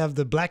about to have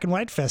the black and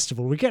white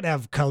festival. We can't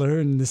have color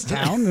in this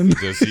town. And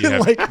does he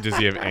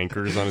have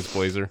anchors on his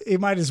blazer? He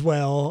might as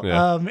well.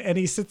 Yeah. And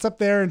he sits up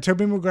there and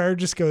Tobey Maguire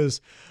just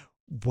goes,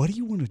 what do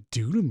you want to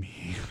do to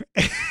me?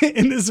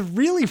 In this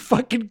really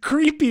fucking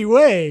creepy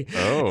way.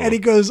 Oh. And he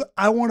goes,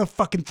 I want to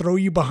fucking throw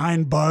you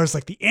behind bars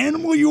like the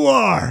animal you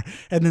are.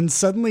 And then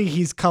suddenly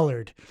he's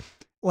colored.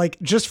 Like,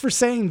 just for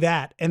saying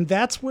that. And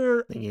that's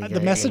where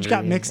the message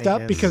got mixed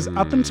up, because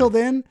up until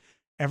then,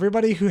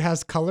 everybody who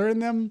has color in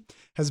them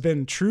has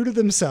been true to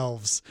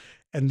themselves.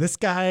 And this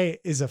guy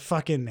is a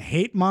fucking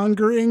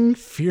hate-mongering,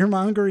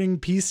 fear-mongering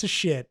piece of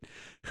shit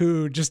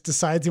who just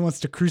decides he wants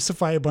to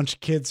crucify a bunch of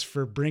kids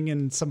for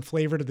bringing some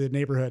flavor to the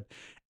neighborhood.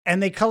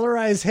 And they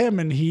colorize him,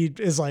 and he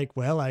is like,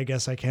 well, I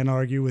guess I can't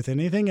argue with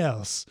anything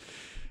else.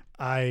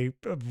 I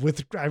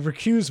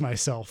recuse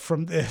myself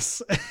from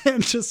this.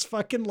 And just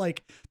fucking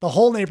like the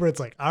whole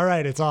neighborhood's like, all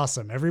right, it's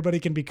awesome. Everybody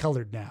can be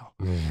colored now.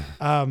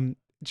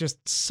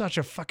 Just such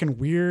a fucking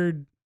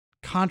weird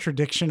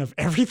contradiction of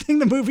everything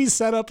the movie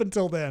set up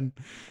until then.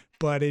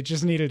 But it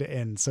just needed to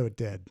end, so it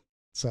did.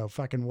 So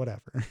fucking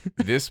whatever.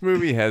 This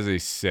movie has a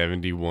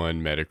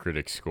 71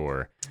 Metacritic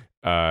score.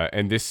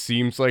 And this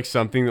seems like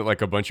something that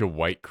like a bunch of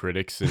white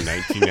critics in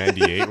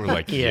 1998 were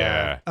like,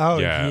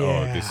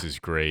 oh, this is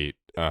great.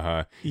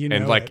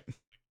 And like,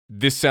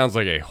 this sounds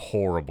like a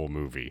horrible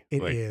movie.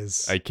 It like,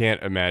 is. I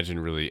can't imagine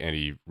really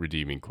any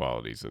redeeming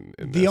qualities in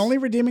this. The only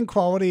redeeming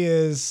quality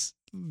is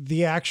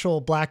the actual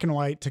black and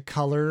white to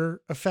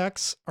color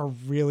effects are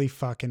really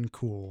fucking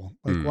cool.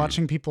 Like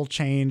watching people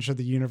change or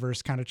the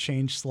universe kind of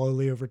change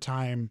slowly over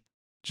time.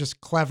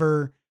 Just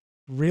clever,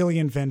 really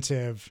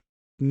inventive.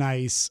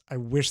 Nice. I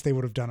wish they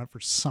would have done it for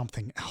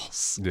something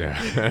else.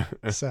 Yeah.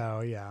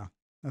 So yeah,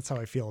 that's how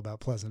I feel about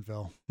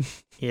Pleasantville.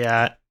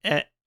 Yeah.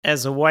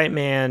 As a white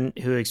man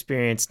who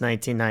experienced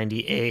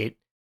 1998,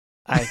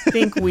 I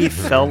think we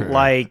felt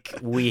like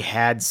we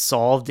had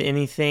solved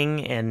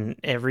anything and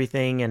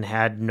everything and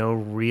had no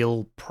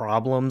real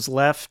problems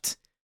left.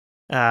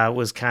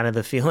 Was kind of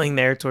the feeling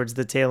there towards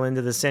the tail end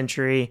of the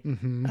century.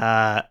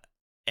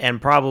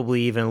 And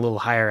probably even a little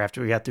higher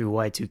after we got through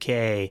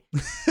Y2K.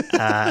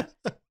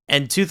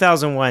 And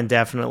 2001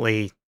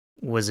 definitely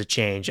was a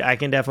change. I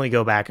can definitely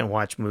go back and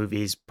watch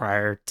movies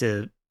prior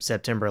to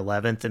September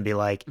 11th and be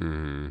like,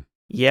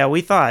 yeah,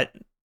 we thought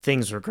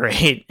things were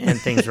great and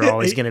things were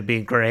always going to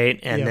be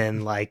great. And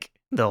then like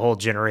the whole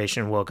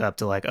generation woke up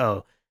to like,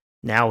 oh,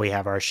 now we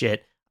have our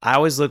shit. I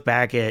always look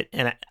back at,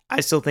 and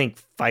I still think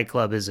Fight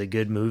Club is a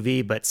good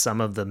movie, but some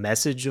of the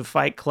message of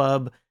Fight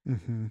Club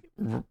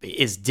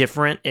is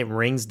different. It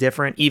rings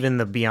different, even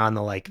the beyond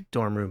the like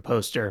dorm room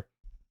poster.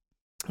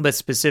 But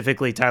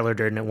specifically, Tyler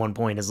Durden at one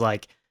point is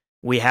like,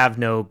 we have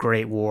no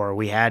great war.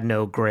 We had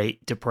no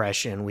great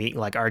depression. We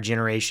like our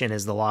generation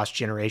is the lost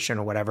generation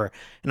or whatever.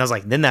 And I was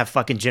like, then that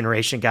fucking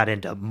generation got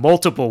into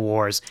multiple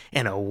wars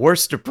and a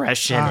worse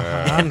depression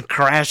and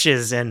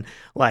crashes. And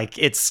like,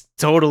 it's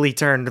totally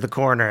turned the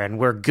corner and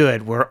we're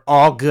good. We're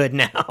all good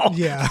now.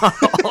 Yeah.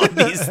 All of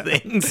these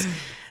things.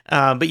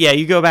 But yeah,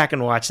 you go back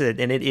and watch it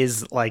and it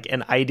is like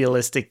an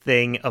idealistic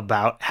thing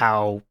about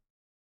how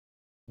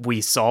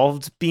we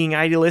solved being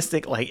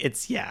idealistic. Like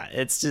it's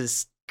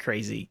just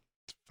crazy.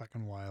 It's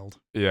fucking wild.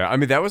 Yeah, I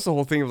mean that was the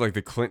whole thing of like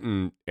the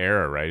Clinton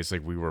era, right? It's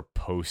like we were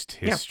post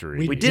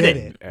history. Yeah, we did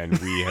it, and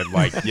we had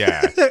like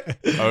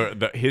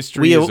the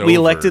history. We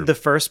elected the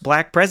first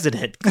black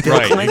president, Bill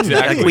right? Clinton.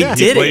 Exactly. Like, we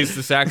did he plays it.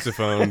 the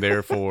saxophone,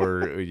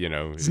 therefore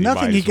there's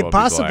nothing he could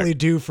possibly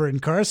do for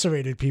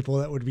incarcerated people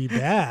that would be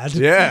bad.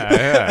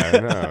 Yeah,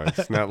 no,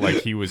 it's not like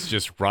he was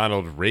just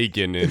Ronald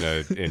Reagan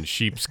in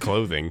sheep's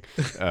clothing.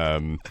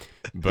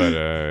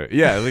 But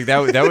yeah, like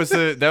that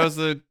was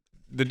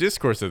the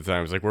discourse at the time.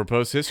 It was like we're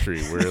post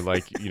history. We're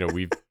like,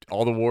 we've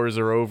all the wars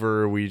are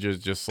over. We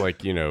just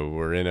like,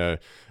 we're in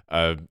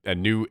a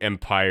new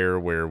empire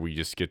where we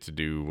just get to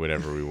do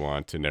whatever we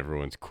want and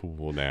everyone's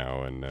cool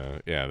now. And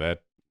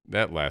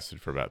that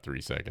lasted for about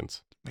 3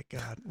 seconds. My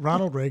God,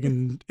 Ronald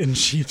Reagan in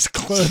sheep's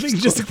clothing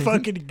just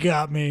fucking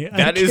got me.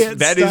 That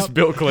is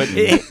Bill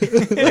Clinton.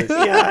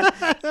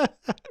 Yeah.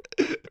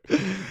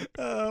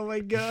 Oh my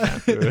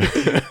God.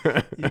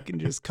 You can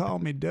just call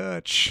me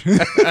Dutch.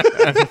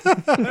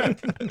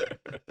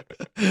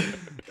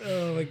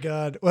 Oh my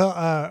God.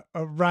 Well,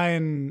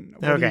 Ryan,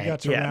 what do you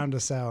got to round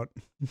us out?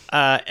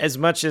 As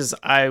much as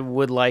I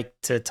would like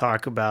to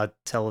talk about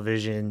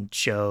television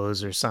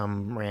shows or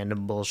some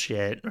random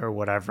bullshit or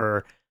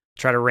whatever,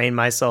 try to rein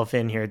myself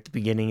in here at the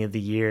beginning of the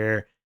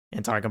year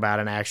and talk about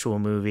an actual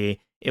movie.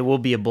 It will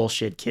be a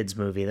bullshit kids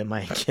movie that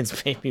my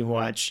kids made me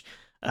watch.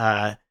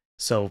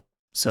 So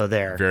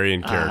there. Very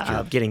in character.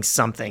 I'm getting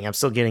something. I'm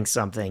still getting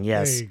something.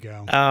 Yes. There you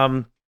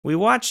go. We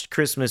watched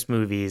Christmas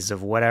movies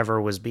of whatever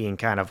was being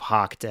kind of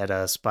hawked at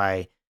us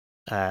by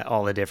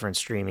all the different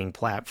streaming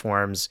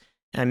platforms.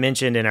 I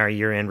mentioned in our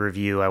year-end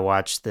review, I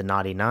watched The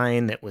Naughty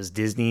Nine. That was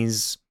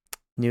Disney's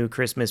new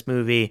Christmas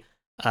movie.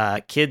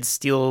 Kids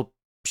steal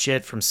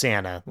shit from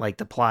Santa. Like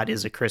the plot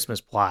is a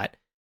Christmas plot.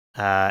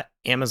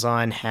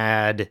 Amazon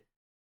had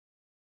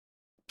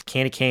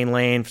Candy Cane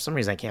Lane. For some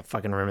reason, I can't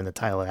fucking remember the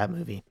title of that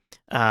movie.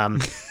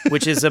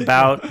 Which is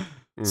about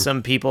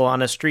some people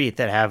on a street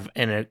that have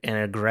an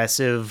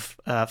aggressive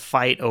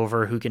fight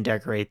over who can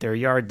decorate their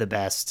yard the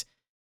best,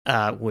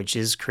 which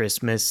is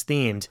Christmas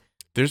themed.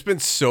 There's been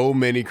so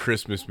many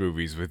Christmas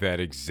movies with that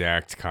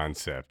exact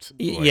concept.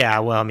 Yeah,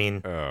 well, I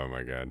mean, oh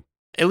my God.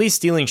 At least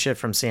stealing shit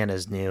from Santa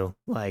is new,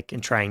 like,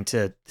 and trying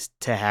to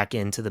hack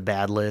into the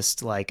bad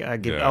list. Like,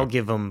 I'll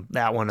give them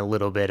that one a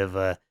little bit of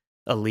a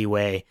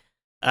leeway.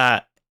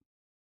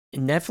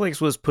 Netflix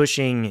was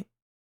pushing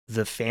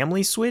the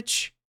family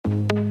switch.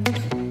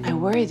 I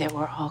worry that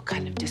we're all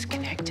kind of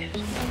disconnected.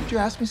 Did you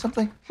ask me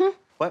something?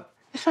 What?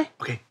 It's fine.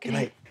 Okay, good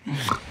night.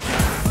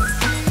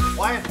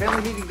 Wyatt,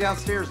 family meeting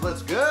downstairs.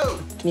 Let's go.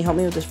 Can you help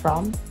me with this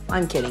problem?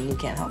 I'm kidding. You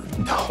can't help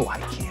me. No, I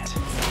can't.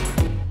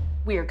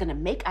 We are gonna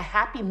make a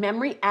happy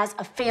memory as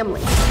a family.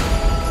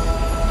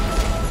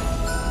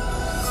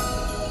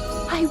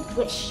 I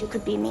wish you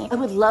could be me. I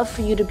would love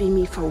for you to be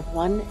me for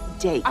one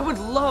day. I would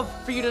love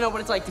for you to know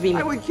what it's like to be me.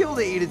 I would kill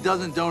to eat a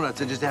dozen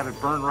donuts and just have it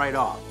burn right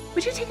off.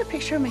 Would you take a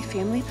picture of my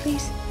family,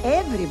 please?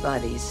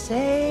 Everybody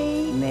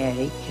say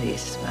Merry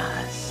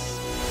Christmas.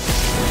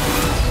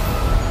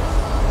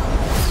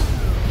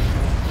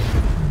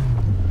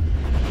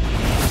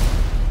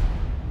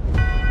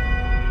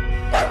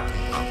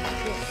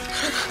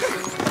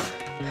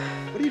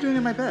 What are you doing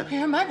in my bed?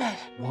 You're in my bed.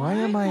 Why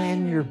am I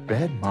in your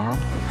bed, Mom?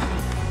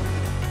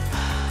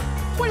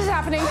 What is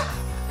happening?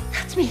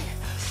 That's me.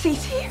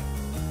 Cece?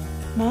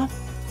 Mom?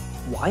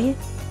 Wyatt?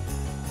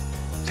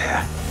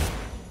 Dad.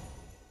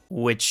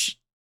 Which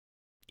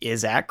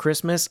is at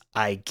Christmas,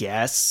 I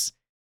guess,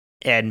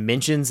 and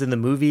mentions in the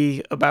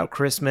movie about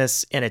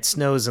Christmas, and it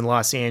snows in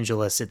Los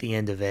Angeles at the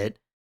end of it,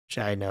 which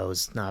I know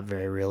is not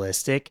very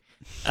realistic.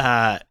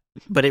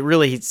 But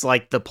it's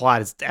like the plot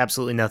has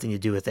absolutely nothing to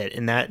do with it.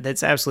 And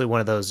that's absolutely one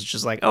of those. It's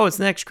just like, oh, it's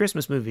the next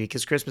Christmas movie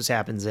because Christmas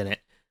happens in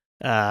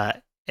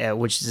it,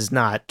 which is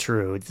not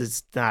true.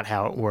 It's not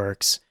how it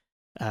works.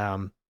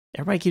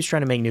 Everybody keeps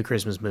trying to make new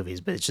Christmas movies,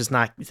 but it's just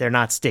not, they're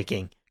not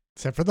sticking.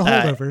 Except for the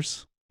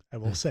holdovers, I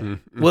will say.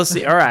 We'll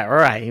see. All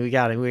right. We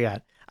got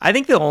it. I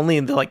think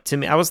to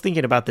me, I was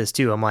thinking about this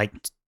too. I'm like,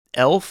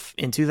 Elf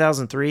in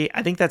 2003,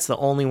 I think that's the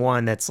only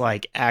one that's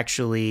like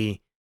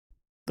actually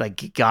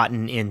like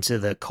gotten into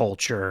the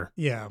culture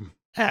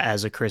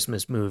as a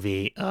Christmas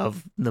movie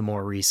of the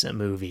more recent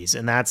movies.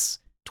 And that's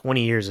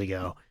 20 years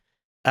ago.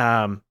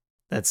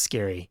 That's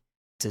scary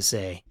to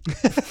say.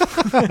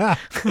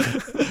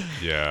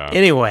 Yeah.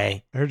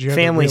 Anyway, I heard you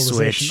family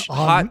switch.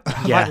 Hot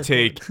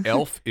take.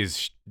 Elf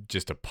is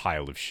just a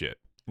pile of shit.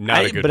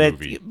 Not a good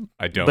movie.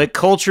 I don't. But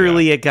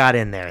culturally, it got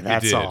in there.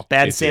 That's all.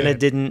 Bad Santa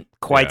didn't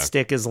quite Yeah.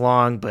 stick as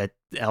long, but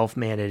Elf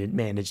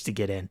managed to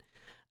get in.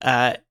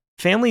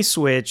 Family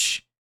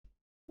Switch,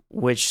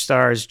 which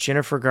stars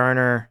Jennifer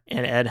Garner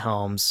and Ed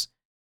Helms.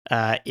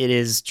 It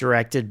is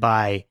directed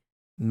by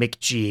Mick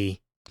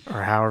G,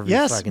 or however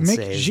you fucking Mick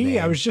say his G.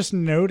 name. I was just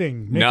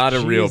noting. Mick Not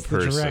a G real is the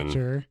person.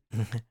 director.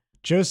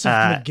 Joseph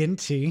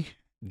McGinty.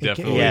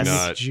 Definitely aka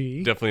not. Mick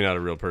G. Definitely not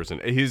a real person.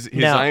 His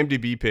No.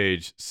 IMDb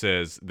page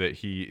says that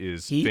he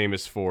is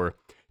famous for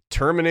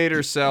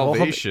Terminator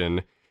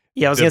Salvation.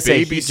 Yeah, I was The gonna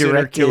say he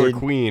Babysitter Killer directed-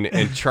 Queen,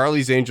 and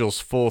Charlie's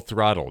Angels Full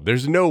Throttle.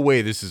 There's no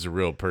way this is a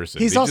real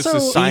person. He's they just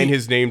assign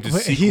his name to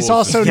sequels. He's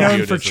also the known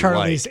studio for doesn't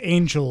Charlie's like.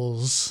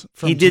 Angels.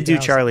 From He did do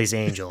 2000. Charlie's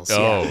Angels.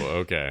 Oh, yeah.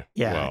 okay.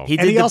 Yeah, Well. he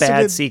And did the also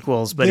bad did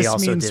sequels, but he This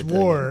also Means did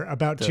War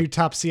about two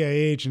top CIA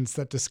agents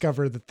that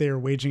discover that they are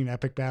waging an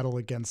epic battle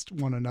against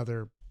one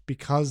another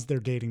because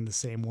they're dating the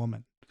same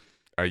woman.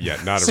 Yeah,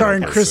 not a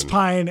Starring real Chris person.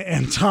 Pine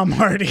and Tom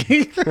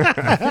Hardy.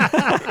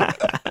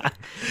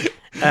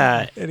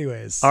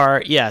 Anyways.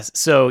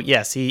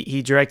 Yes,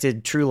 he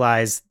directed True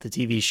Lies, the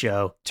TV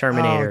show,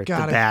 Terminator, Oh,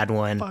 God, the bad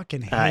one,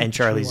 fucking hate and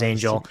Charlie's True Lies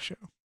Angel. TV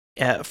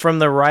show. From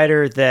the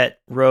writer that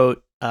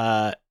wrote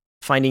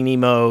Finding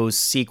Nemo's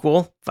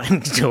sequel, Finding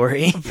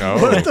Dory.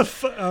 What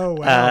the oh,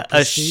 wow. A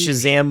Prestige.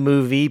 Shazam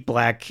movie,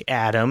 Black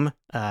Adam,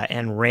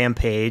 and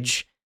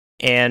Rampage.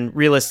 And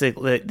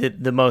realistically,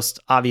 the most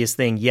obvious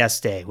thing, Yes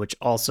Day, which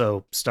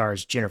also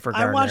stars Jennifer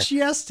Garner. I watched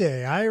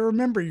yesterday. I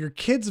remember your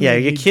kids Yeah,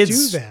 made your me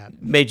kids do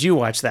that. made you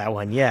watch that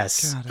one,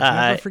 yes. God,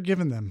 I've never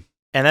forgiven them.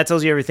 And that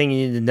tells you everything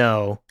you need to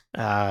know.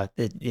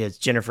 It's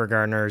Jennifer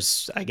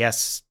Garner's, I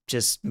guess,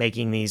 just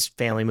making these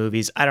family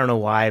movies. I don't know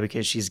why,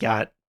 because she's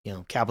got,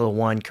 Capital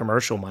One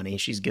commercial money.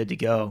 She's good to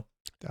go.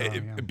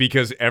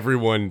 Because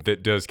everyone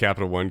that does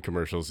Capital One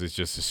commercials is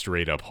just a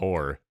straight up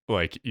whore.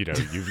 Like,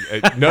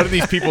 none of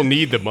these people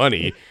need the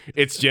money.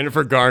 It's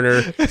Jennifer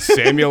Garner,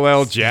 Samuel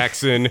L.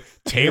 Jackson,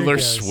 Taylor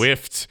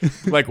Swift.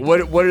 Like, what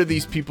are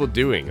these people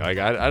doing? Like,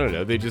 I don't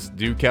know. They just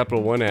do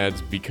Capital One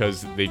ads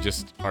because they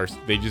just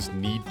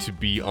need to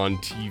be on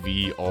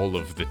TV all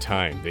of the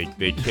time.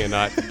 They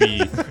cannot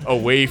be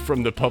away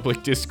from the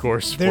public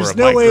discourse There's for a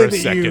no way that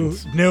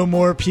microsecond. you know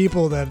more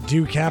people that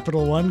do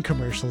Capital One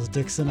commercials,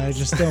 Dixon. I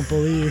just don't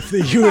believe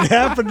that you would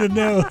happen to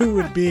know who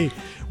would be.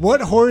 What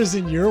whore's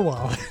in your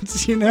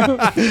wallets, Hey,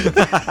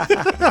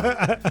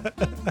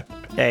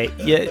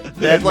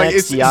 that like, next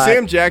is yacht.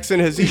 Sam Jackson,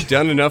 has he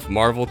done enough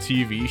Marvel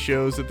TV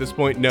shows at this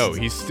point? No,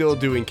 he's still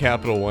doing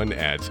Capital One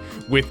ads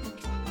with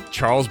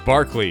Charles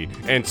Barkley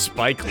and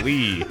Spike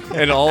Lee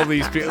and all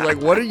these people.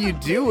 Like, what are you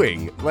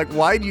doing? Like,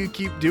 why do you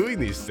keep doing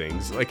these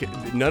things? Like,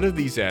 none of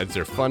these ads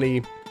are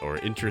funny or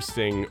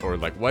interesting, or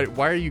like,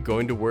 why are you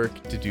going to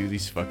work to do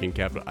these fucking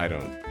Capital? I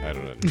don't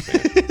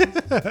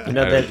understand. I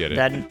don't get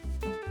it.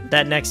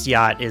 That next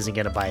yacht isn't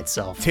going to buy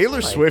itself.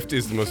 Taylor Swift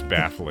is the most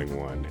baffling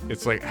one.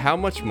 It's like, how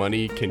much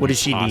money can What you does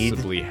she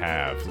possibly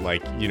have?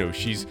 Like,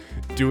 she's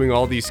doing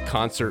all these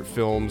concert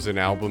films and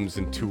albums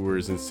and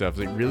tours and stuff.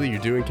 Like, really, you're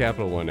doing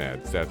Capital One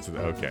ads? That's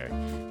okay.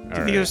 Do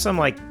you think there's some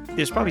like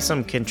there's probably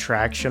some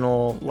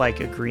contractual like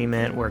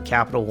agreement where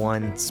Capital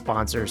One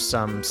sponsors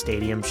some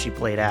stadium she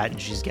played at,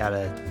 and she's got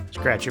to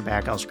scratch your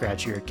back, I'll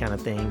scratch your kind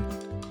of thing.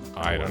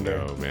 I don't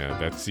know, man.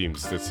 That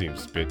seems a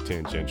bit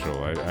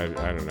tangential. I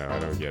don't know. I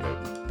don't get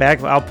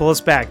it. I'll pull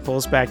us back to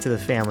the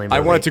family movie. I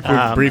wanted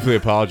to briefly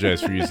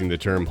apologize for using the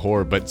term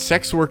whore, but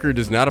sex worker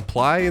does not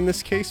apply in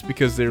this case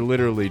because they're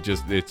literally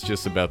it's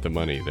just about the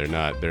money. They're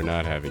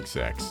not having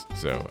sex.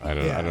 So I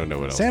don't know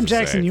what else. Sam to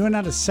Jackson, say. you are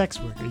not a sex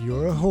worker.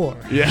 You're a whore.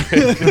 Yeah,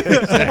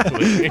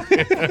 exactly.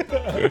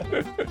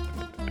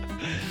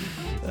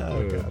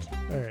 Oh god.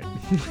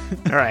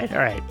 All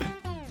right.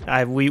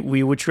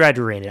 We would try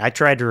to rein it. I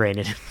tried to rein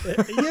it.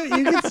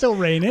 You can still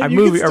rein it. I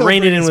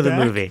rein it in with a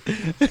movie.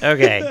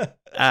 Okay.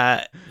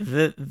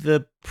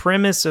 The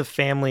premise of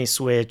Family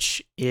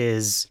Switch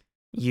is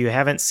you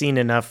haven't seen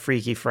enough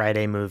Freaky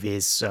Friday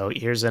movies, so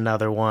here's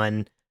another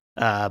one.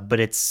 But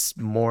it's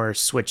more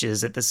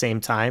switches at the same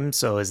time,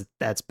 so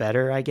that's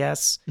better, I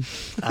guess.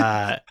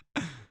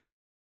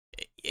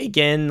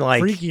 Again,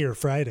 like Freakier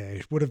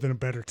Friday would have been a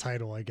better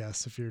title, I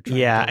guess, if you're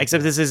trying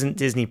except this isn't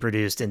Disney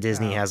produced, and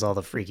Disney has all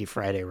the Freaky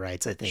Friday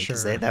rights, I think.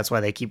 Sure. That's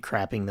why they keep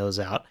crapping those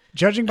out.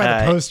 Judging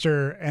by the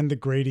poster and the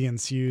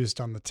gradients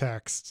used on the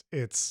text,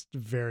 it's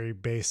very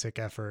basic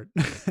effort.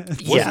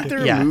 Wasn't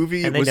there a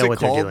movie? And they know what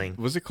they're doing.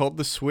 Was it called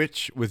The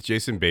Switch with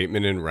Jason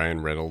Bateman and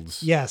Ryan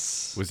Reynolds?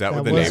 Yes. Was that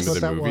what the name of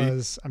the movie?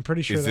 Was. I'm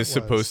pretty sure Is this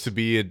supposed to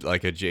be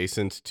like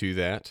adjacent to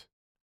that?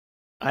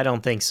 I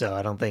don't think so.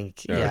 I don't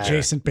think. Yeah.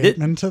 Jason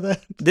Bateman to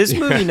that. This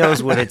movie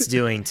knows what it's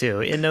doing too.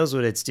 It knows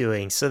what it's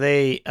doing. So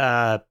they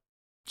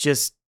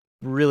just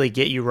really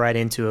get you right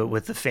into it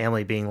with the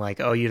family being like,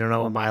 "Oh, you don't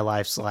know what my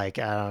life's like.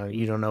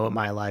 You don't know what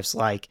my life's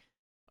like."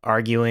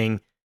 Arguing.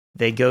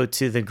 They go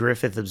to the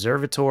Griffith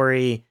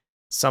Observatory.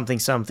 Something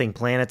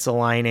planets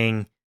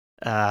aligning,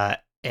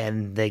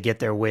 and they get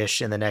their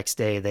wish. And the next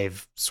day,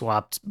 they've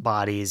swapped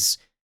bodies.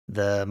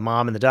 The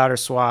mom and the daughter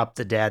swap,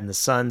 the dad and the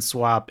son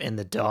swap, and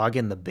the dog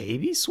and the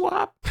baby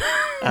swap.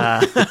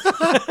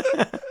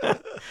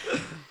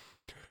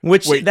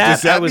 Which Wait,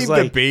 does that mean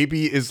like, the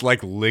baby is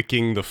like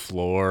licking the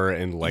floor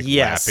and like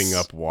lapping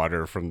up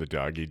water from the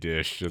doggy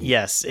dish? And,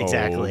 yes,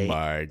 exactly. Oh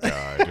my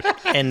god!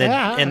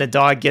 and the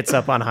dog gets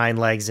up on hind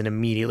legs and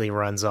immediately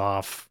runs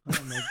off.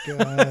 Oh my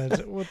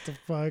god! What the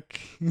fuck?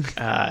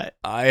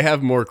 I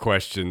have more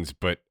questions,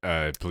 but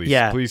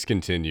please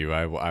continue.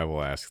 I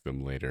will ask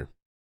them later.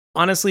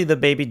 Honestly, the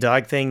baby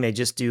dog thing, they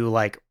just do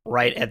like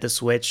right at the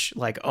switch,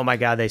 like, oh my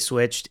God, they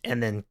switched,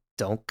 and then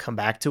don't come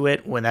back to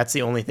it, when that's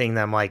the only thing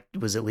that I'm like,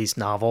 was at least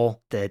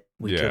novel, that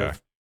we could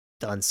have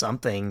done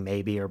something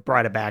maybe, or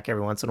brought it back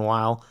every once in a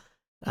while.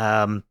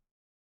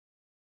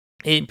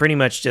 It pretty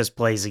much just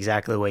plays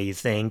exactly the way you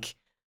think.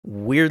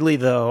 Weirdly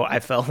though, I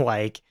felt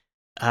like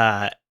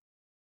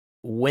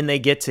when they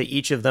get to,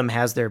 each of them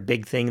has their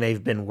big thing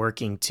they've been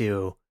working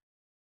to,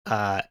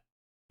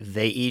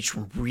 they each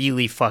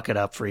really fuck it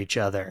up for each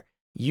other.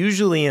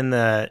 Usually in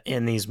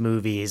these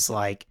movies,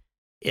 like,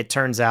 it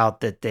turns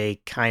out that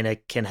they kind of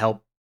can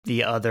help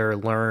the other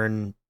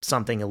learn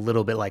something a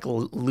little bit, like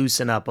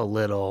loosen up a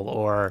little,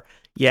 or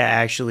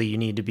actually you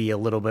need to be a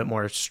little bit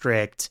more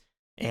strict,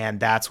 and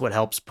that's what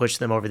helps push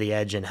them over the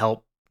edge and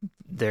help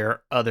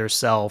their other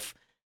self.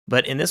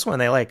 But in this one,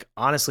 they like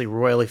honestly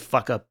royally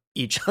fuck up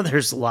each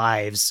other's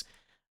lives.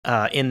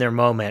 In their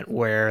moment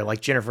where, like,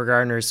 Jennifer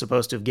Garner is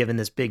supposed to have given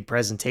this big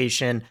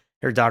presentation,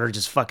 her daughter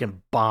just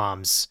fucking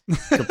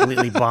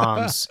completely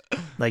bombs.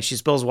 Like, she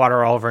spills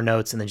water all over her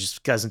notes and then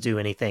just doesn't do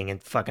anything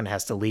and fucking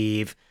has to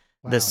leave.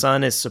 Wow. The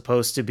son is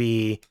supposed to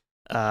be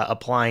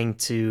applying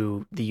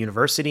to the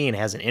university and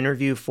has an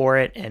interview for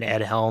it, and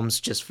Ed Helms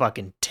just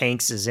fucking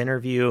tanks his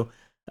interview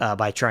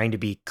by trying to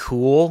be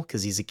cool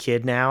because he's a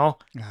kid now.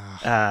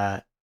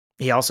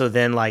 He also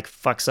then like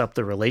fucks up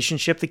the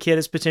relationship the kid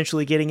is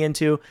potentially getting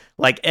into.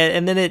 Like,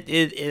 and then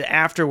it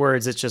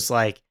afterwards, it's just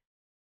like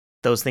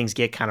those things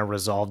get kind of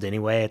resolved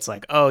anyway. It's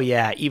like, oh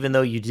yeah, even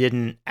though you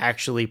didn't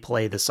actually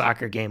play the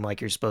soccer game like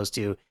you're supposed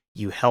to,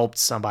 you helped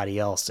somebody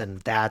else,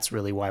 and that's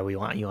really why we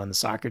want you on the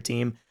soccer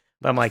team.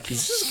 But I'm like,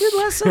 is this a good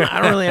lesson?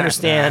 I don't really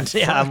understand.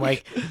 Yeah, I'm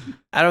like,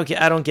 I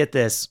don't get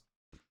this.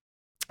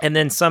 And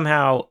then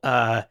somehow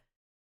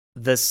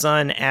the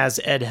son, as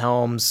Ed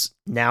Helms,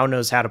 now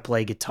knows how to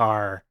play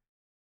guitar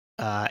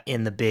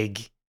in the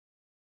big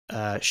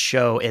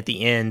show at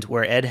the end,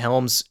 where Ed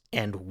Helms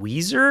and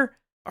Weezer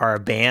are a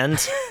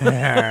band.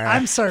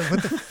 I'm sorry,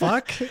 what the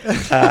fuck?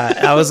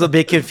 I was a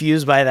bit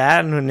confused by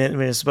that, and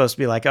when it's supposed to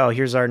be like, oh,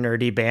 here's our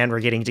nerdy band,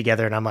 we're getting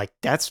together, and I'm like,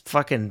 that's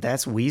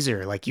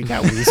Weezer. Like, you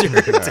got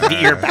Weezer to be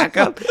your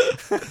backup.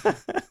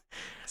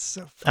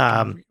 So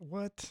fucking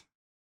what?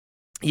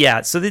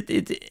 Yeah, so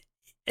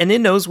and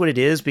it knows what it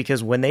is,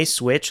 because when they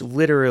switch,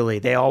 literally,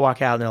 they all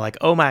walk out and they're like,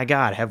 oh my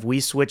God, have we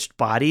switched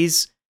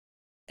bodies?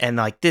 And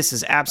like, this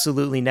has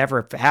absolutely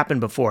never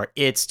happened before.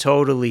 It's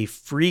totally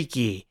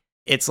freaky.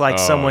 It's like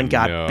someone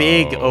got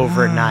big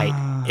overnight.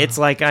 It's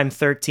like I'm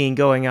 13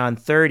 going on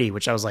 30,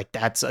 which I was like,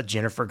 that's a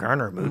Jennifer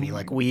Garner movie.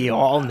 Like, we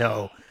all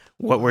know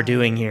what we're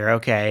doing here.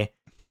 Okay.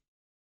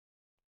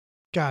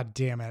 God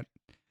damn it.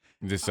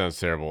 This sounds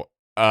terrible.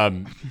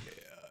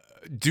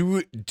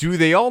 Do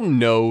they all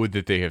know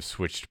that they have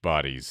switched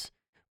bodies?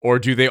 Or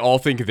do they all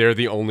think they're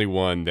the only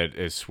one that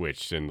has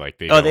switched and like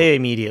they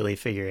immediately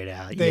figure it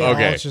out. They all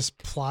just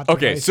plot.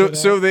 Okay,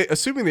 so they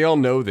assuming they all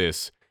know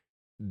this,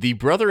 the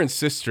brother and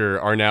sister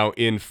are now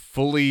in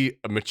fully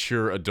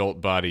mature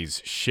adult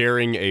bodies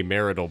sharing a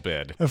marital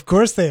bed. Of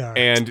course they are.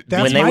 And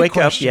when they wake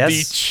up, yes.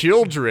 The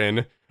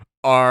children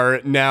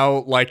are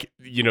now like,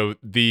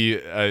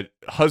 the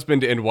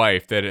husband and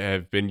wife that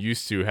have been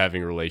used to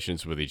having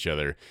relations with each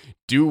other.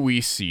 Do we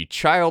see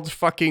child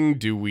fucking?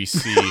 Do we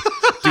see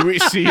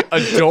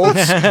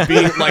adults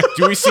being like,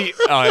 do we see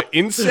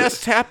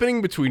incest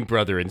happening between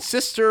brother and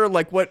sister?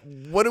 Like what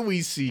do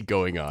we see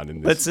going on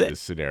in this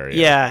scenario?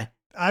 Yeah.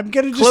 I'm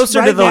going to just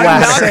closer to the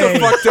last. I'm not the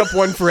fucked up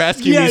one for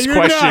asking these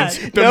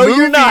questions. Not. The no, movie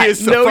you're not.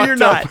 is the no, fucked you're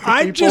not. Up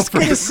I'm just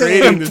going to say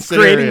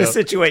creating the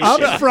situation.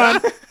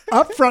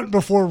 Up front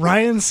before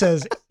Ryan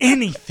says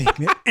anything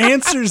that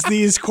answers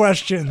these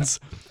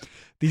questions.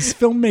 These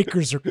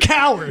filmmakers are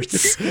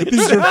cowards.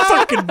 These are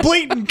fucking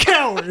blatant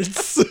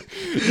cowards.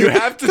 You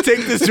have to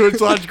take this to its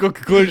logical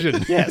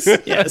conclusion.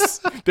 Yes.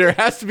 There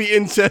has to be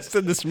incest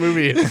in this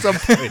movie at some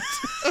point.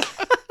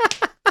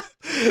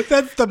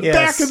 That's the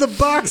back of the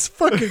box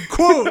fucking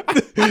quote.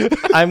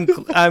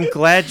 I'm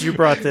glad you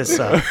brought this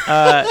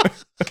up.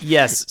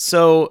 Yes.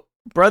 So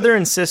brother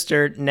and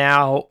sister,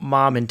 now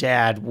mom and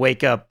dad,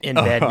 wake up in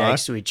bed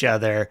next to each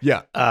other.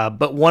 Yeah.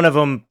 But one of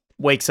them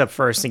wakes up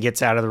first and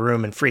gets out of the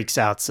room and freaks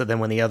out. So then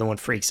when the other one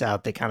freaks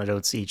out, they kind of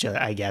don't see each other,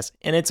 I guess.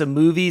 And it's a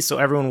movie, so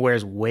everyone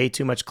wears way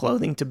too much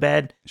clothing to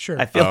bed. Sure.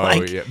 I feel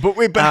like. Yeah. But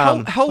wait, how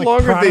like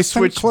long have they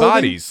switched clothing?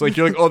 bodies? Like,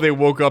 you're like, they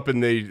woke up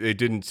and they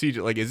didn't see.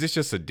 Like, is this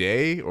just a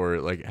day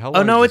or like how long?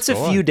 Oh, no, it's a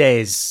few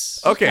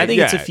days. Okay. I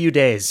think it's a few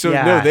days. So,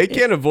 no, they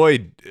can't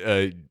avoid,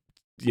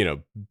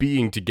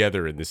 being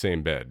together in the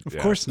same bed. Of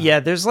course not. Yeah,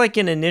 there's like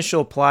an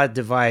initial plot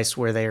device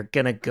where they're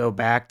going to go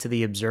back to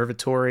the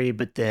observatory,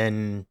 but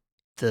then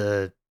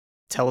the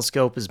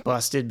telescope is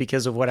busted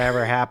because of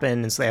whatever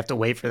happened, and so they have to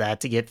wait for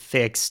that to get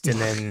fixed, and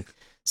then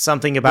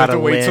something about a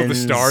lens. Wait till the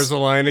stars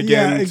align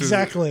again. Yeah,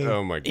 exactly.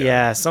 Oh my god.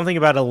 Yeah, something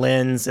about a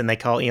lens, and they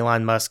call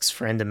Elon Musk's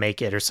friend to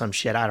make it or some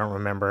shit. I don't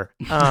remember.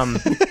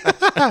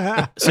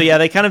 So yeah,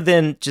 they kind of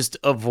then just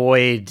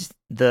avoid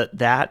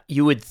that.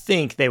 You would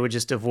think they would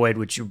just avoid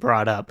what you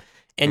brought up.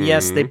 And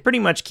yes, they pretty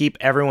much keep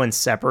everyone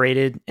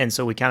separated, and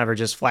so we kind of are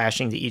just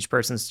flashing to each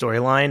person's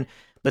storyline.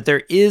 But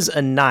there is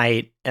a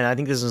night, and I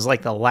think this is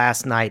like the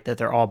last night that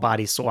they're all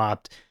body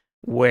swapped,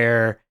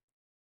 where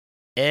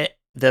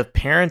the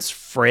parents'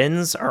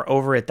 friends are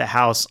over at the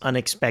house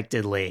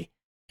unexpectedly.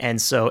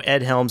 And so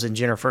Ed Helms and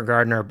Jennifer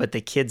Gardner, but the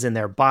kids in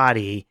their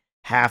body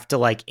have to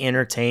like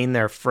entertain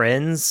their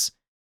friends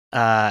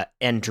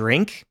and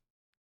drink.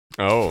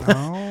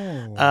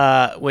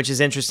 Which is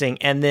interesting.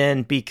 And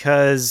then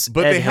because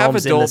But Ed they have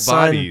Helms adult and the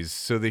son, bodies,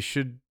 so they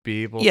should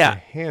be able to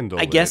handle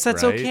it. I guess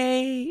that's right?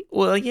 okay.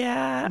 Well,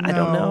 yeah, No, I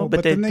don't know.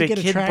 But then they the get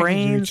kid attracted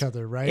brains. to each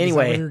other, right?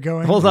 Anyway, Is that where you're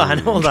going? hold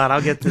on.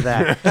 I'll get to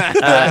that.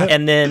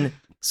 And then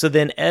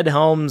Ed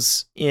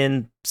Helms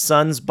in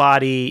son's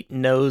body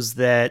knows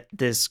that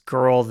this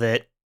girl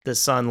that the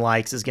son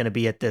likes is going to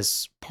be at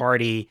this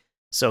party.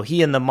 So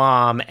he and the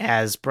mom,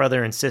 as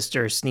brother and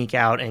sister, sneak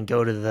out and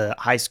go to the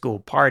high school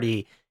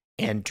party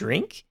and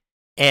drink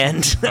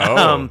and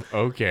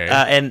okay,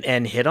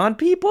 and hit on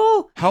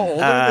people. How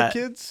old are the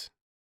kids?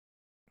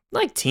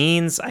 Like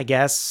teens, I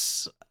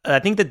guess. I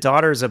think the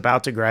daughter's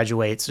about to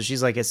graduate, so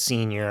she's like a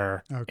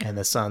senior, and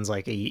the son's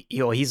like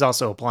he's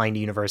also applying to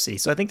university.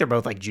 So I think they're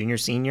both like junior,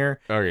 senior.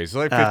 Okay, so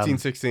like 15,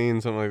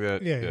 16, something like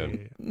that.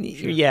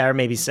 Yeah, or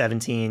maybe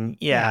 17.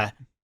 Yeah.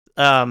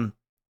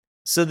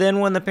 So then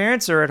when the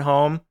parents are at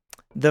home,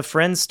 the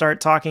friends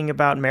start talking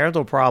about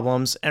marital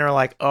problems and are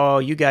like, oh,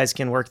 you guys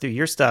can work through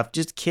your stuff.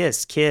 Just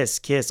kiss.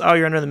 Oh,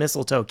 you're under the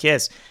mistletoe,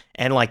 kiss.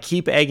 And like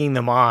keep egging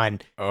them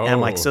on. And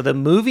I'm like, so the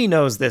movie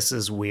knows this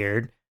is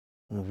weird.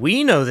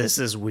 We know this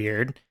is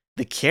weird.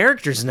 The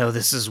characters know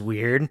this is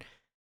weird.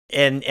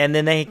 And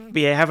then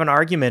they have an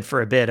argument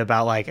for a bit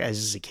about like, it's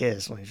just a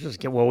kiss. Like,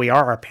 well, we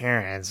are our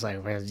parents.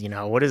 Like,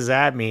 what does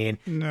that mean?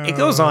 No. It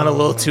goes on a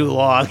little too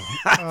long.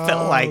 I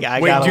felt like I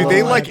got do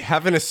they like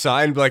have an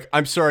aside like,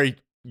 I'm sorry,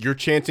 you're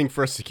chanting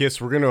for us to kiss.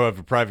 We're going to have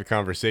a private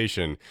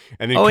conversation.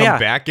 And then come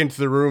back into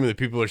the room and the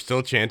people are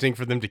still chanting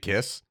for them to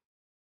kiss?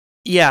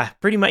 Yeah,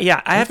 pretty much. Yeah,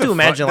 I have to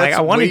imagine. Like,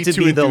 I wanted to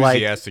be the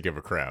enthusiastic of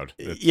a crowd.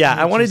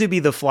 I wanted to be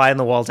the fly on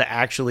the wall to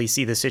actually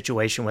see the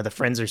situation where the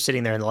friends are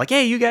sitting there and they're like,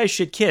 "Hey, you guys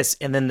should kiss,"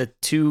 and then the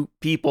two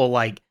people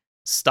like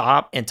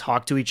stop and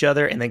talk to each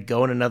other and then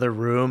go in another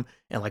room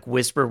and like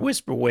whisper,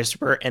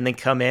 and then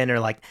come in and are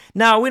like,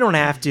 "No, we don't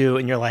have to,"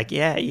 and you're like,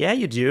 "Yeah,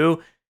 you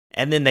do."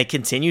 And then they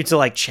continue to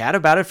like chat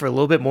about it for a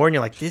little bit more, and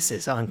you're like, "This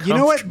is uncomfortable. You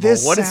know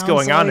what is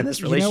going on in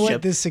this relationship?" You know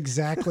what this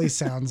exactly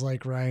sounds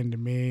like, Ryan, to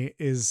me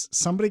is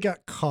somebody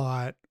got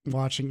caught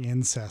watching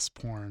incest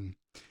porn,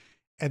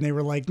 and they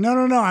were like, "No,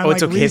 I'm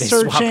like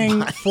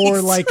researching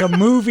for like a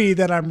movie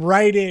that I'm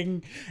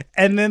writing,"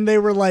 and then they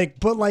were like,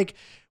 "But like,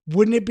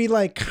 wouldn't it be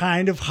like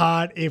kind of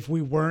hot if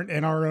we weren't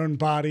in our own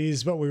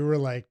bodies, but we were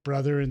like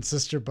brother and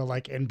sister, but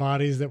like in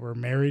bodies that were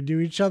married to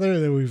each other?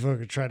 Then we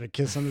fucking tried to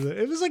kiss under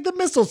the. It was like the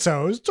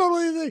mistletoe. It was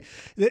totally.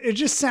 It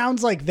just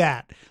sounds like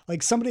that,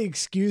 like somebody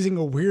excusing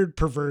a weird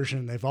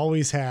perversion they've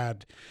always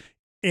had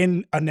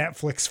in a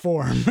Netflix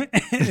form.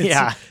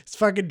 It's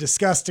fucking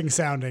disgusting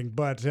sounding,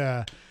 but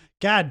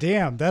god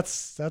damn,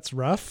 that's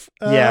rough.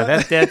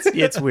 That's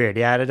it's weird.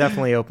 Yeah, it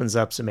definitely opens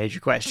up some major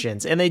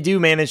questions, and they do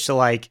manage to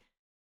like.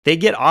 They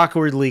get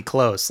awkwardly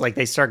close. Like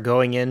they start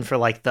going in for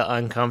like the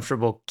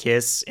uncomfortable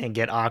kiss and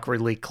get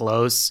awkwardly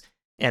close.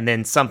 And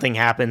then something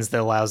happens that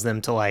allows them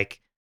to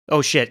like,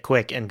 oh shit,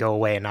 quick, and go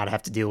away and not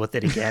have to deal with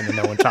it again. And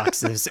no one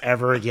talks to this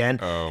ever again.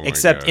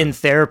 Except in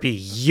therapy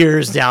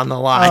years down the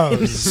line.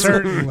 Oh,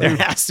 certainly. There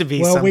has to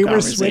be some conversation. Well, we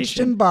were switched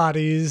in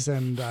bodies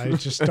and I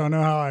just don't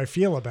know how I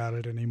feel about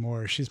it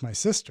anymore. She's my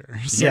sister.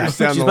 So. Yeah,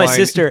 she's my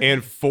sister.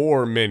 And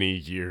for many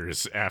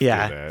years after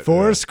that.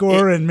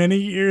 Fourscore and many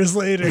years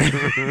later.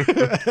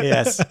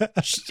 Yes.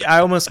 I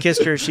almost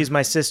kissed her. She's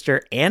my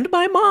sister and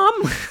my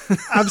mom.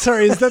 I'm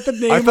sorry, is that the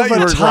name of a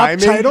top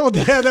rhyming? Title?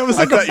 Yeah, that was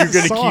like I thought you were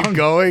going to keep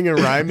going and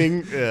rhyming.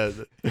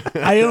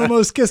 I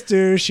almost kissed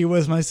her. She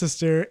was my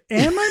sister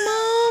and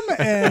my mom.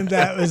 And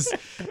that was,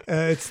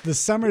 it's the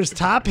summer's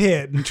top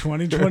hit in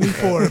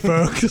 2024,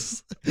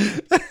 folks.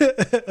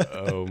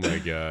 Oh my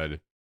God.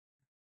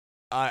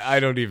 I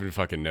don't even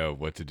fucking know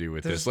what to do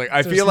with this. Like, I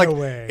no feel like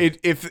way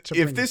if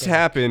this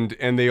happened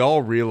and they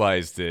all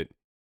realized it,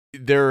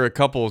 there are a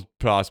couple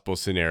possible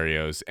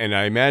scenarios, and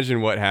I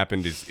imagine what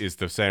happened is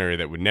the scenario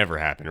that would never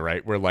happen,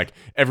 right? Where like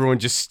everyone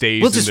just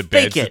stays in the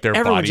beds that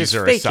their bodies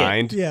are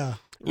assigned. Yeah.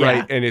 Right.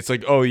 Yeah. And it's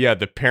like, oh yeah,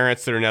 the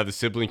parents that are now the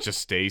siblings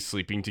just stay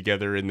sleeping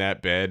together in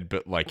that bed,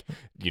 but like,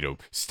 you know,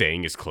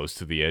 staying as close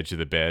to the edge of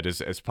the bed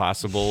as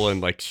possible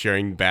and like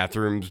sharing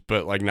bathrooms,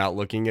 but like not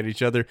looking at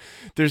each other.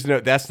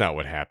 That's not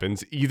what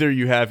happens. Either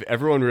you have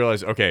everyone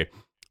realize, okay,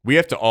 we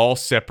have to all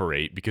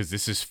separate because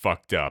this is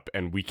fucked up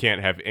and we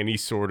can't have any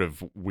sort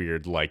of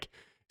weird like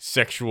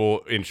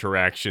sexual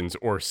interactions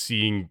or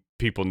seeing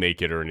people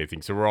naked or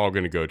anything. So we're all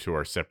going to go to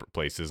our separate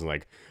places and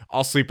like,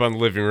 I'll sleep on the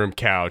living room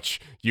couch.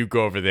 You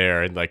go over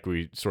there and like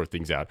we sort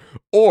things out.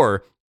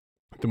 Or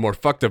the more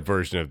fucked up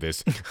version of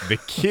this, the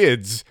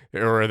kids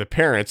or the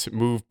parents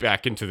move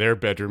back into their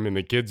bedroom in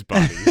the kids'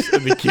 bodies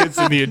and the kids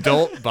in the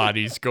adult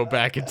bodies go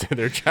back into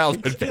their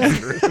childhood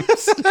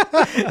bedrooms.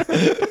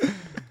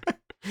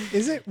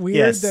 Is it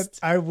weird that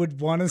I would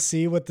want to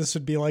see what this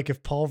would be like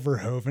if Paul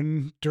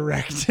Verhoeven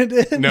directed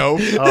it? No.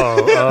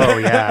 Oh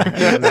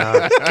yeah.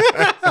 No.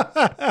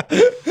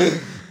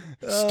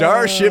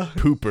 Starship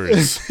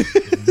Poopers.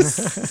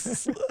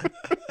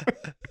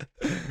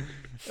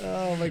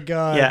 Oh my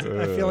God.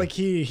 Yeah. I feel like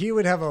he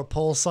would have a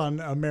pulse on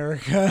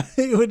America.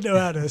 He would know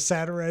how to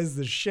satirize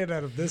the shit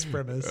out of this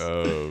premise.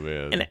 Oh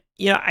man. And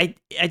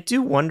I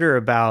do wonder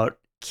about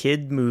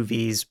kid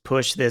movies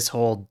push this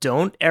whole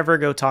don't ever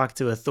go talk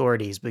to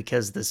authorities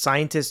because the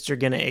scientists are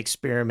going to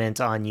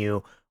experiment on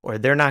you or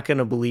they're not going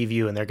to believe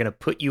you and they're going to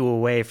put you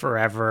away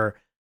forever.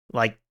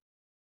 Like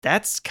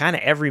that's kind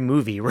of every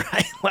movie,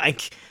 right?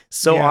 Like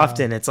so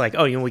often it's like,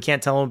 oh, you know, we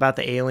can't tell them about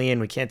the alien.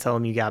 We can't tell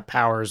them you got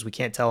powers. We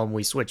can't tell them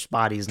we switched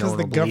bodies. No one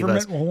will believe us. Because the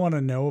government will want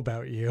to know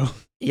about you.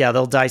 Yeah,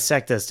 they'll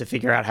dissect us to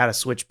figure out how to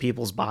switch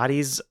people's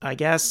bodies, I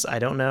guess. I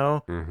don't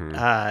know. Mm-hmm.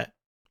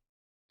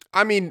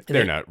 I mean,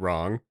 they're not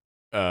wrong.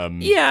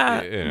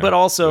 But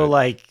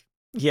also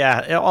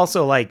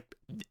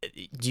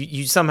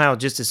you somehow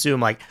just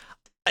assume like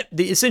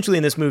essentially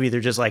in this movie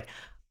they're just like,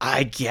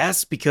 I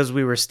guess because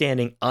we were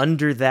standing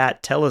under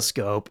that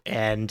telescope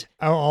and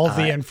all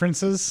the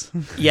inferences.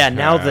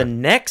 Now the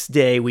next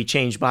day we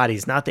changed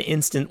bodies, not the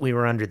instant we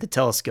were under the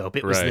telescope.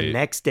 It was the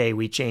next day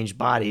we changed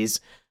bodies.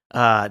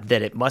 That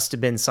it must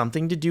have been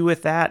something to do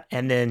with that,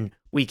 and then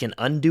we can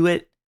undo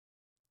it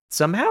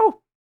somehow.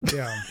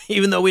 Yeah.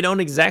 Even though we don't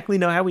exactly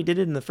know how we did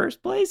it in the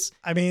first place.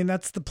 I mean,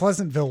 that's the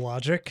Pleasantville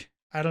logic.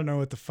 I don't know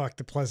what the fuck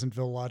the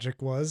Pleasantville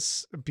logic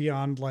was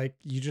beyond like,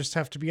 you just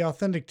have to be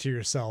authentic to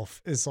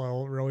yourself is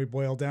all it really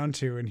boiled down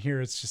to. And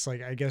here it's just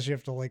like, I guess you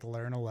have to like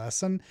learn a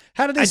lesson.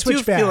 How did they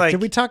switch back? Like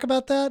did we talk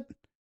about that?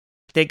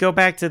 They go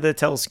back to the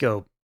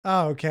telescope.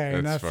 Oh, okay.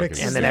 And that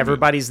fixes and then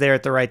everybody's there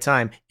at the right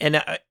time.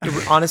 And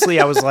honestly,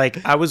 I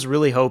was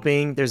really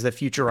hoping there's the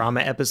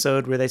Futurama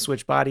episode where they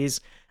switch bodies.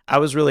 I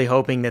was really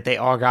hoping that they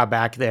all got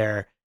back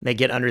there, they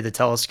get under the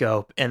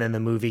telescope, and then the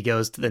movie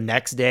goes to the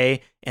next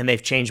day, and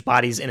they've changed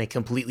bodies in a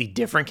completely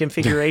different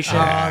configuration.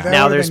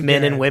 Now there's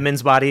men and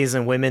women's bodies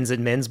and women's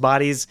and men's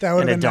bodies,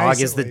 and the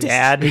dog is the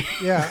dad.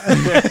 Yeah,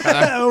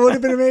 that would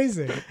have been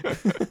amazing.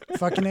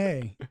 Fucking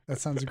A. That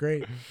sounds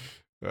great.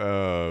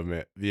 Oh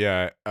man,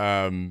 yeah.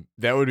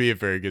 That would be a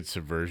very good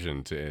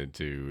subversion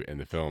to end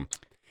the film.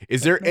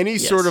 Is there any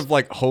sort of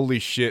like, holy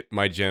shit,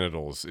 my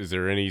genitals? Is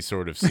there any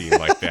sort of scene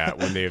like that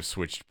when they have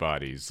switched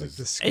bodies? Like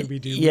the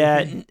Scooby-Doo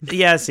movie?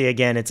 Yeah. See,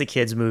 again, it's a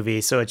kid's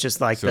movie, so it's just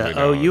like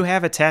you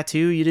have a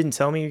tattoo? You didn't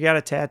tell me you got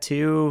a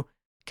tattoo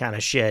kind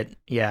of shit.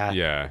 Yeah.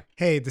 Yeah.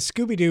 Hey, the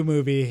Scooby-Doo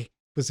movie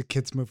was a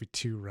kid's movie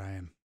too,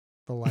 Ryan.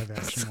 the live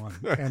action one,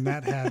 and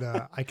that had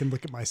 "I can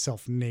look at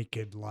myself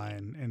naked"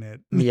 line in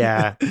it.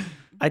 Yeah,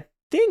 I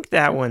think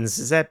that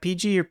is that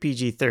PG or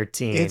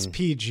PG-13? It's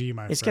PG,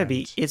 my friend. It's gotta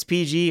be. It's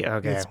PG.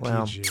 Okay, it's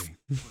PG.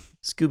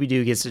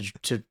 Scooby-Doo gets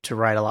to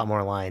write a lot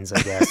more lines,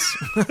 I guess.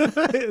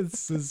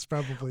 it's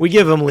probably we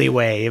give him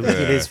leeway.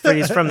 He's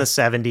from the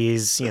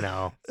 70s, you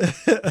know.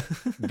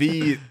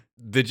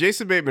 The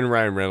Jason Bateman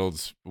Ryan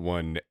Reynolds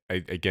one, I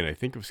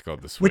think it was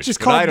called The Switch, which is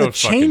called The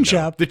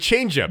Change-Up. The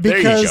Change-Up. There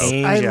you go. Because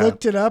I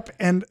looked it up,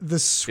 and The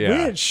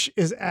Switch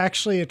is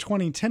actually a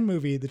 2010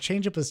 movie. The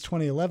Change-Up is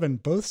 2011.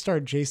 Both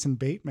starred Jason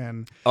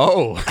Bateman.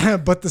 Oh.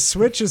 But The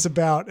Switch is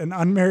about an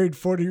unmarried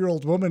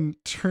 40-year-old woman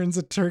turns to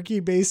a turkey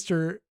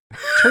baster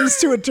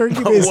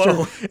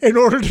in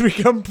order to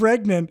become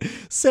pregnant.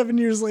 7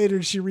 years later,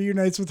 she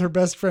reunites with her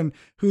best friend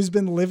who's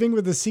been living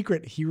with a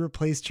secret. He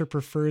replaced her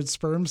preferred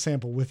sperm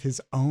sample with his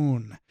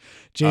own.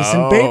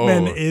 Jason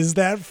Bateman is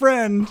that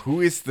friend.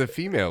 Who is the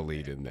female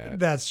lead in that?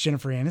 That's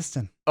Jennifer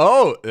Aniston.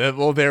 Oh,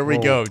 well, there we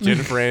go.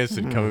 Jennifer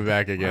Aniston coming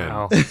back again.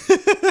 Wow.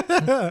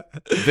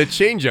 The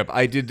Change-Up,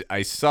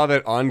 I saw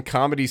that on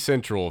Comedy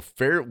Central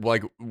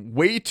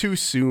way too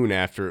soon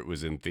after it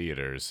was in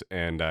theaters,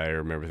 and I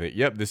remember thinking,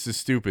 yep, this is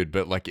stupid,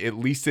 but at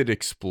least it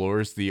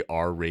explores the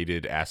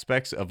R-rated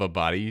aspects of a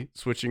body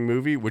switching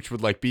movie, which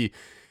would be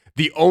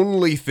the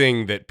only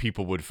thing that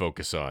people would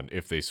focus on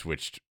if they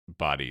switched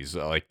bodies,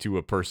 to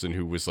a person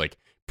who was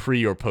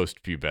pre or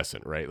post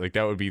pubescent, right?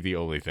 That would be the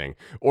only thing.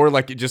 Or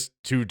just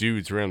two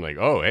dudes around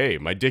oh, hey,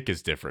 my dick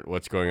is different.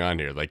 What's going on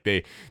here?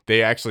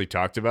 They actually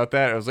talked about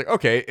that. I was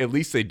okay, at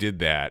least they did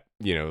that.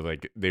 You know,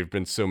 there've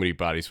been so many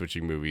body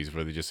switching movies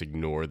where they just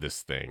ignore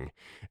this thing.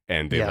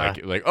 And they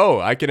oh,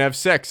 I can have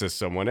sex as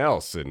someone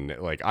else. And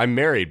I'm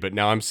married, but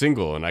now I'm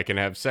single and I can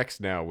have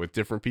sex now with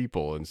different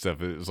people and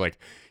stuff. It was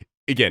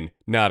again,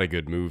 not a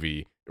good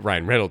movie.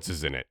 Ryan Reynolds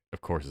is in it.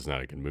 Of course, it's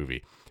not a good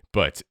movie.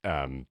 But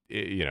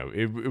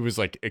it was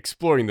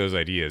exploring those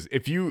ideas.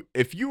 If you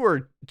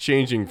are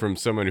changing from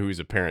someone who is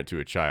a parent to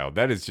a child,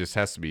 that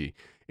has to be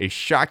a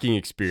shocking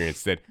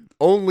experience that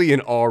only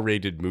an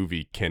R-rated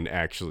movie can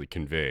actually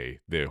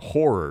convey. The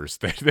horrors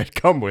that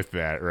come with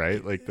that,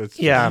 right? That's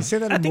Can you say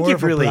that in more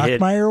of a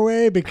Blackmire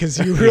way, because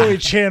you really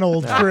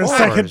channeled for a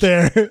second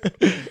there.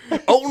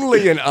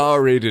 Only an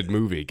R-rated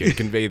movie can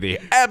convey the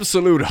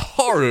absolute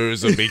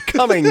horrors of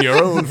becoming your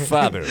own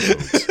father,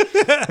 folks.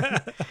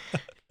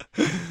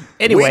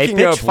 Anyway,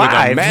 waking up with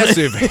a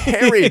massive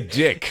hairy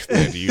dick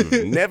that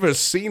you've never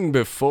seen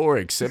before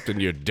except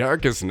in your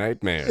darkest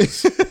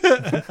nightmares.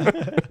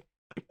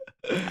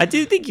 I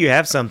do think you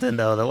have something,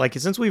 though, that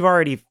since we've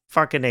already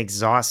fucking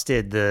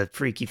exhausted the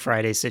Freaky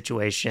Friday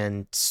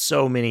situation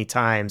so many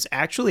times,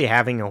 actually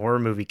having a horror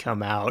movie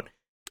come out,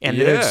 and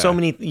there's so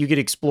many you could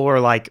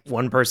explore,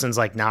 one person's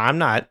nah, I'm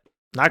not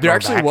going there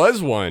actually back.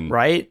 Was one,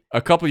 right?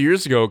 A couple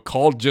years ago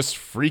called just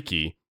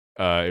Freaky.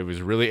 It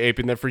was really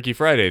aping that Freaky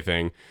Friday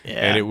thing,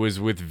 and it was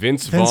with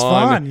Vince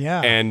Vaughn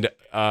and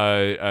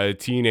a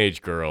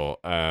teenage girl.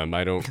 I'm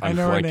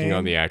blanking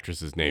on the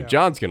actress's name. Yeah.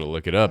 John's gonna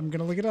look it up. I'm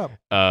gonna look it up.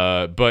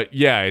 But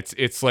yeah,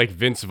 it's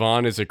Vince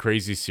Vaughn is a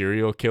crazy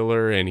serial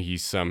killer, and he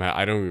somehow,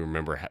 I don't even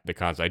remember the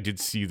concept. I did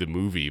see the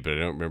movie, but I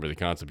don't remember the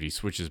concept. He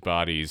switches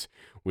bodies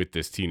with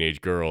this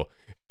teenage girl,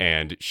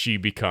 and she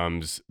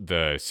becomes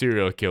the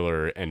serial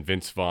killer, and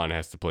Vince Vaughn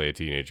has to play a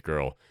teenage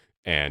girl.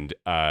 And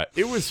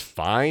it was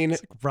fine.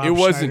 It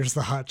wasn't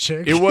the hot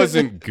chick. It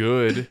wasn't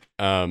good.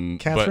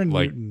 Catherine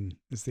Newton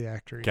is the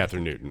actor.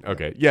 Catherine Newton.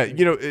 Okay, yeah.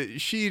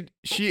 She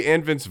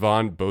and Vince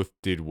Vaughn both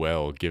did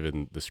well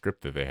given the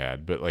script that they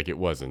had, but it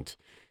wasn't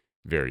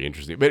very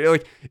interesting. But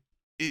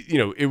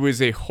it was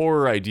a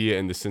horror idea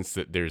in the sense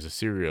that there's a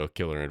serial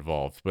killer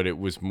involved, but it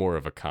was more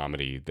of a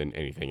comedy than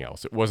anything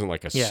else. It wasn't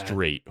a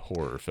straight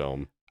horror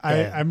film.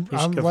 I'm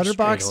on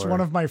Letterboxd. One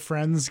of my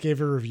friends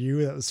gave a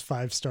review that was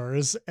 5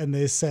 stars, and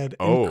they said,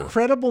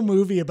 incredible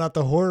movie about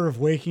the horror of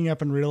waking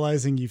up and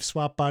realizing you've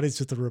swapped bodies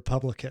with a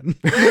Republican.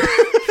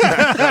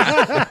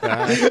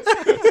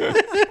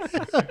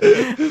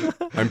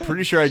 I'm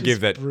pretty sure I gave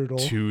that brutal.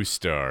 2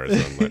 stars on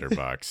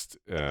Letterboxd.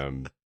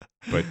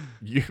 But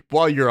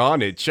while you're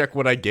on it, check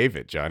what I gave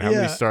it, John. How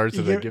many stars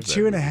did I give that?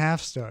 2.5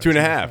 stars.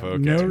 2.5.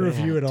 Okay. No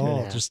review at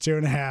all. Just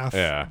 2.5.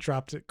 Yeah.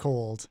 Dropped it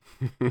cold.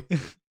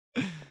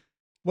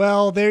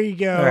 Well, there you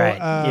go. All right.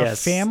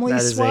 Yes, Family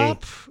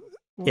Swap.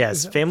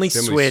 Family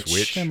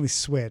Switch. Family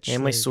Switch.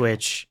 Family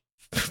Switch.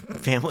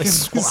 Family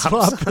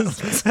Swap.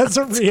 That's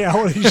a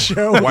reality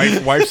show.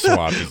 Wife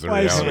Swap is a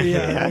reality show.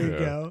 Yeah, there you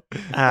go.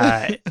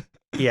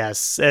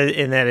 Yes,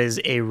 and that is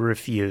a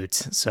refute.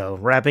 So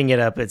wrapping it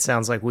up, it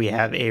sounds like we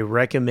have a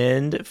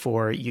recommend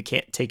for You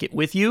Can't Take It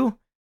With You,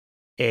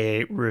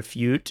 a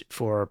refute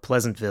for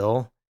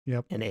Pleasantville,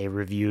 and a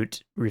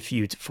refute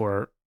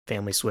for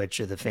Family Switch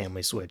or the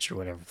Family Switch or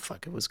whatever the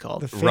fuck it was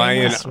called.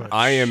 Ryan,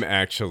 I am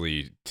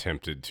actually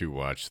tempted to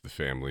watch the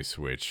Family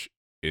Switch.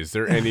 Are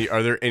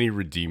there any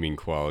redeeming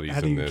qualities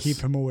in this? How do you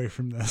keep him away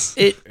from this?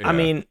 I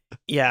mean,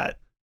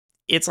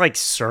 it's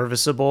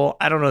serviceable.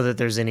 I don't know that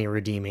there's any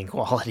redeeming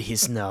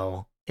qualities.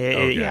 No.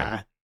 Okay.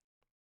 Yeah.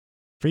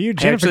 For you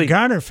Jennifer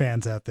Garner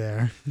fans out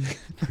there.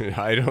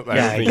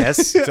 I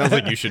guess. It sounds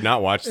like you should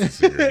not watch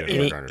this.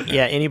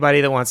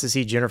 Anybody that wants to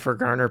see Jennifer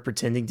Garner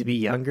pretending to be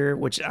younger,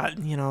 which,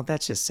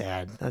 that's just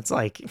sad. That's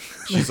like...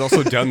 She's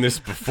also done this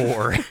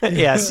before.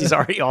 Yes, she's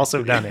already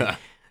also done it.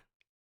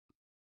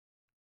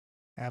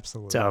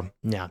 Absolutely. So,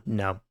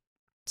 no.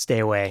 Stay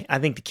away. I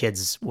think the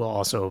kids will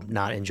also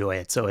not enjoy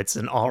it. So it's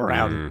an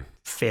all-around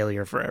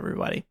failure for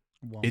everybody.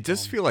 It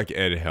does feel like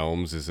Ed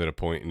Helms is at a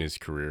point in his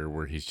career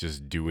where he's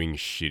just doing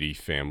shitty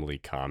family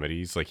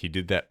comedies. Like he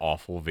did that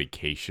awful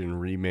Vacation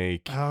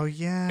remake. Oh,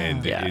 yeah.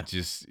 And it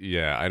just,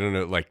 I don't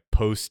know, like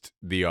post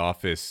The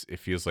Office, it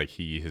feels like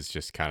he has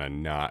just kind of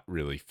not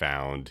really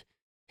found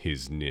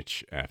his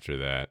niche after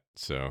that.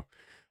 So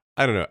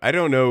I don't know. I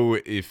don't know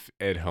if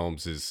Ed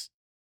Helms is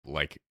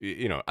like,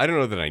 I don't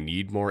know that I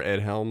need more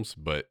Ed Helms,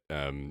 but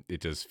it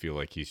does feel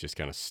like he's just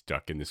kind of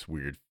stuck in this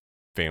weird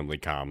family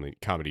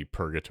comedy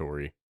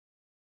purgatory.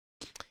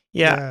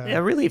 Yeah,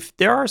 really,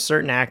 there are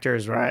certain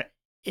actors, right?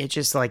 It's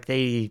just like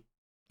they,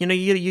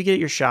 you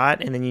get your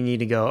shot and then you need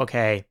to go,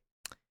 okay,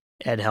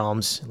 Ed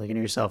Helms, looking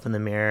at yourself in the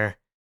mirror.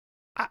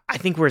 I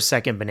think we're a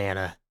second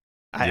banana.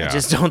 I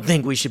just don't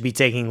think we should be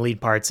taking lead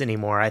parts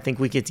anymore. I think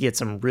we get to get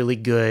some really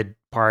good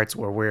parts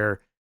where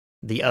we're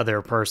the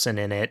other person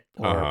in it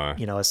or,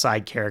 a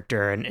side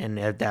character, and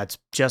that's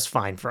just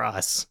fine for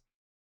us.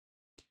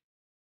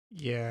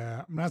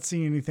 Yeah, I'm not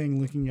seeing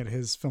anything looking at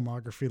his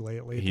filmography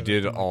lately. He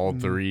did all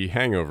 3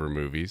 Hangover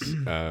movies.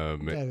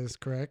 That is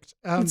correct.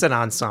 It's an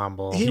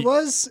ensemble. He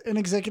was an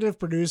executive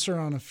producer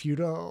on a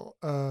Futile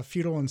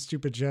and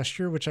Stupid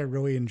Gesture, which I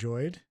really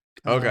enjoyed.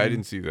 Okay, I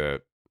didn't see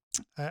that.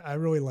 I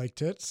really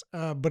liked it.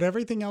 But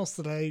everything else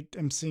that I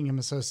am seeing him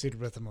associated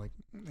with, I'm like,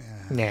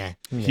 nah.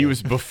 He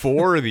was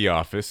before The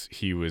Office.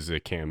 He was a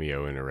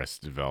cameo in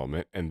Arrested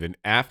Development. And then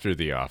after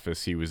The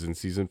Office, he was in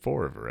season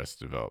 4 of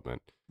Arrested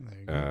Development. There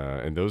you go.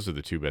 And those are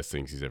the 2 best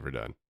things he's ever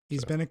done.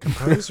 He's been a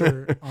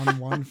composer on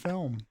one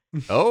film.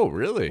 Oh,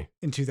 really?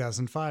 In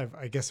 2005.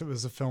 I guess it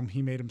was a film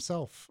he made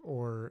himself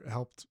or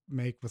helped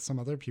make with some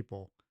other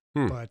people.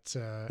 But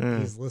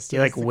he's listed.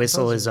 Do you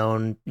whistle his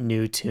own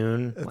new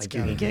tune? You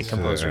can get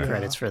composer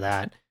credits for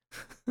that.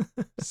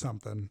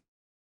 Something.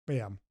 But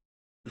yeah.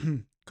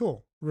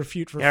 Cool.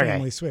 Refute for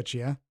Family Switch,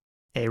 yeah?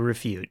 A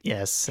Refute,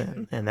 yes.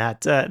 And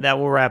that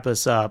will wrap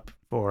us up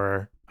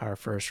for our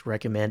first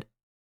recommend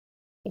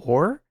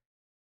or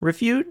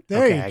Refute.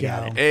 There you go. I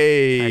got it.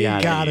 Hey,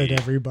 I got it,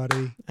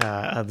 everybody.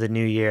 Of the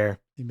new year.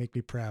 You make me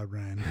proud,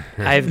 Ryan.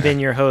 I've been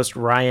your host,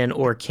 Ryan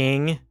or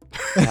King.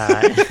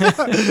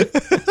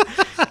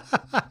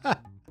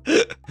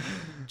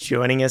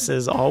 Joining us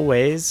as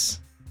always,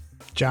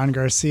 John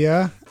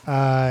Garcia.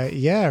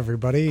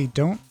 Everybody,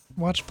 don't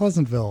watch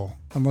Pleasantville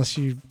unless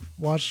you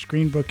watched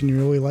Green Book and you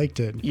really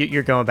liked it.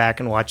 You're going back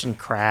and watching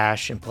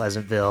Crash and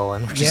Pleasantville,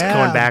 and we're just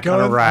going back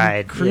on a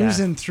ride,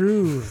 cruising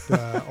through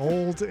the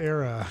old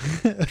era.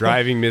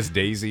 Driving Miss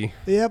Daisy.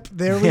 Yep,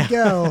 there we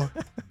go.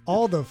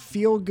 All the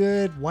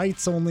feel-good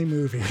whites-only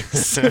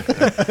movies.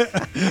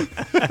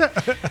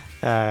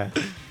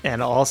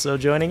 And also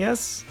joining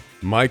us,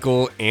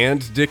 Michael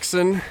and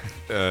Dixon.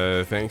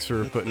 Thanks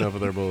for putting up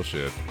with our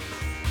bullshit.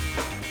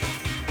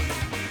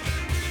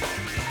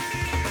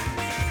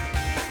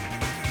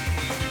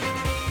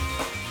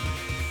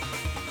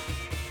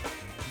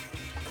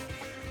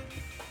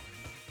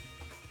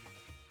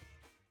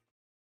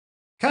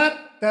 Cut!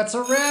 That's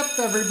a wrap,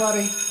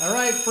 everybody. All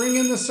right, bring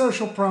in the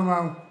social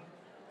promo.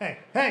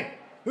 Hey,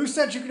 who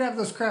said you could have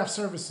those craft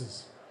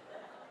services?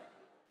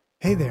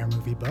 Hey there,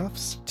 movie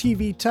buffs,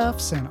 TV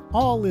toughs, and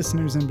all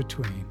listeners in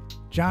between.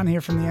 John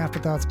here from the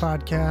Afterthoughts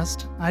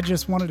podcast. I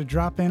just wanted to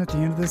drop in at the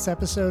end of this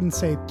episode and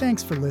say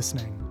thanks for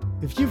listening.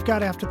 If you've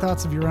got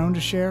afterthoughts of your own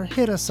to share,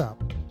 hit us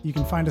up. You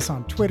can find us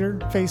on Twitter,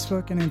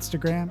 Facebook, and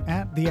Instagram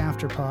at The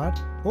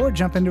Afterpod, or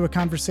jump into a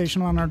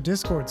conversation on our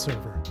Discord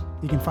server.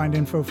 You can find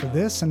info for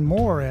this and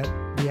more at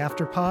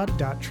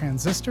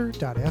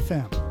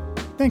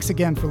theafterpod.transistor.fm. Thanks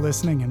again for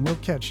listening, and we'll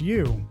catch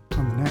you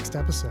on the next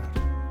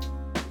episode.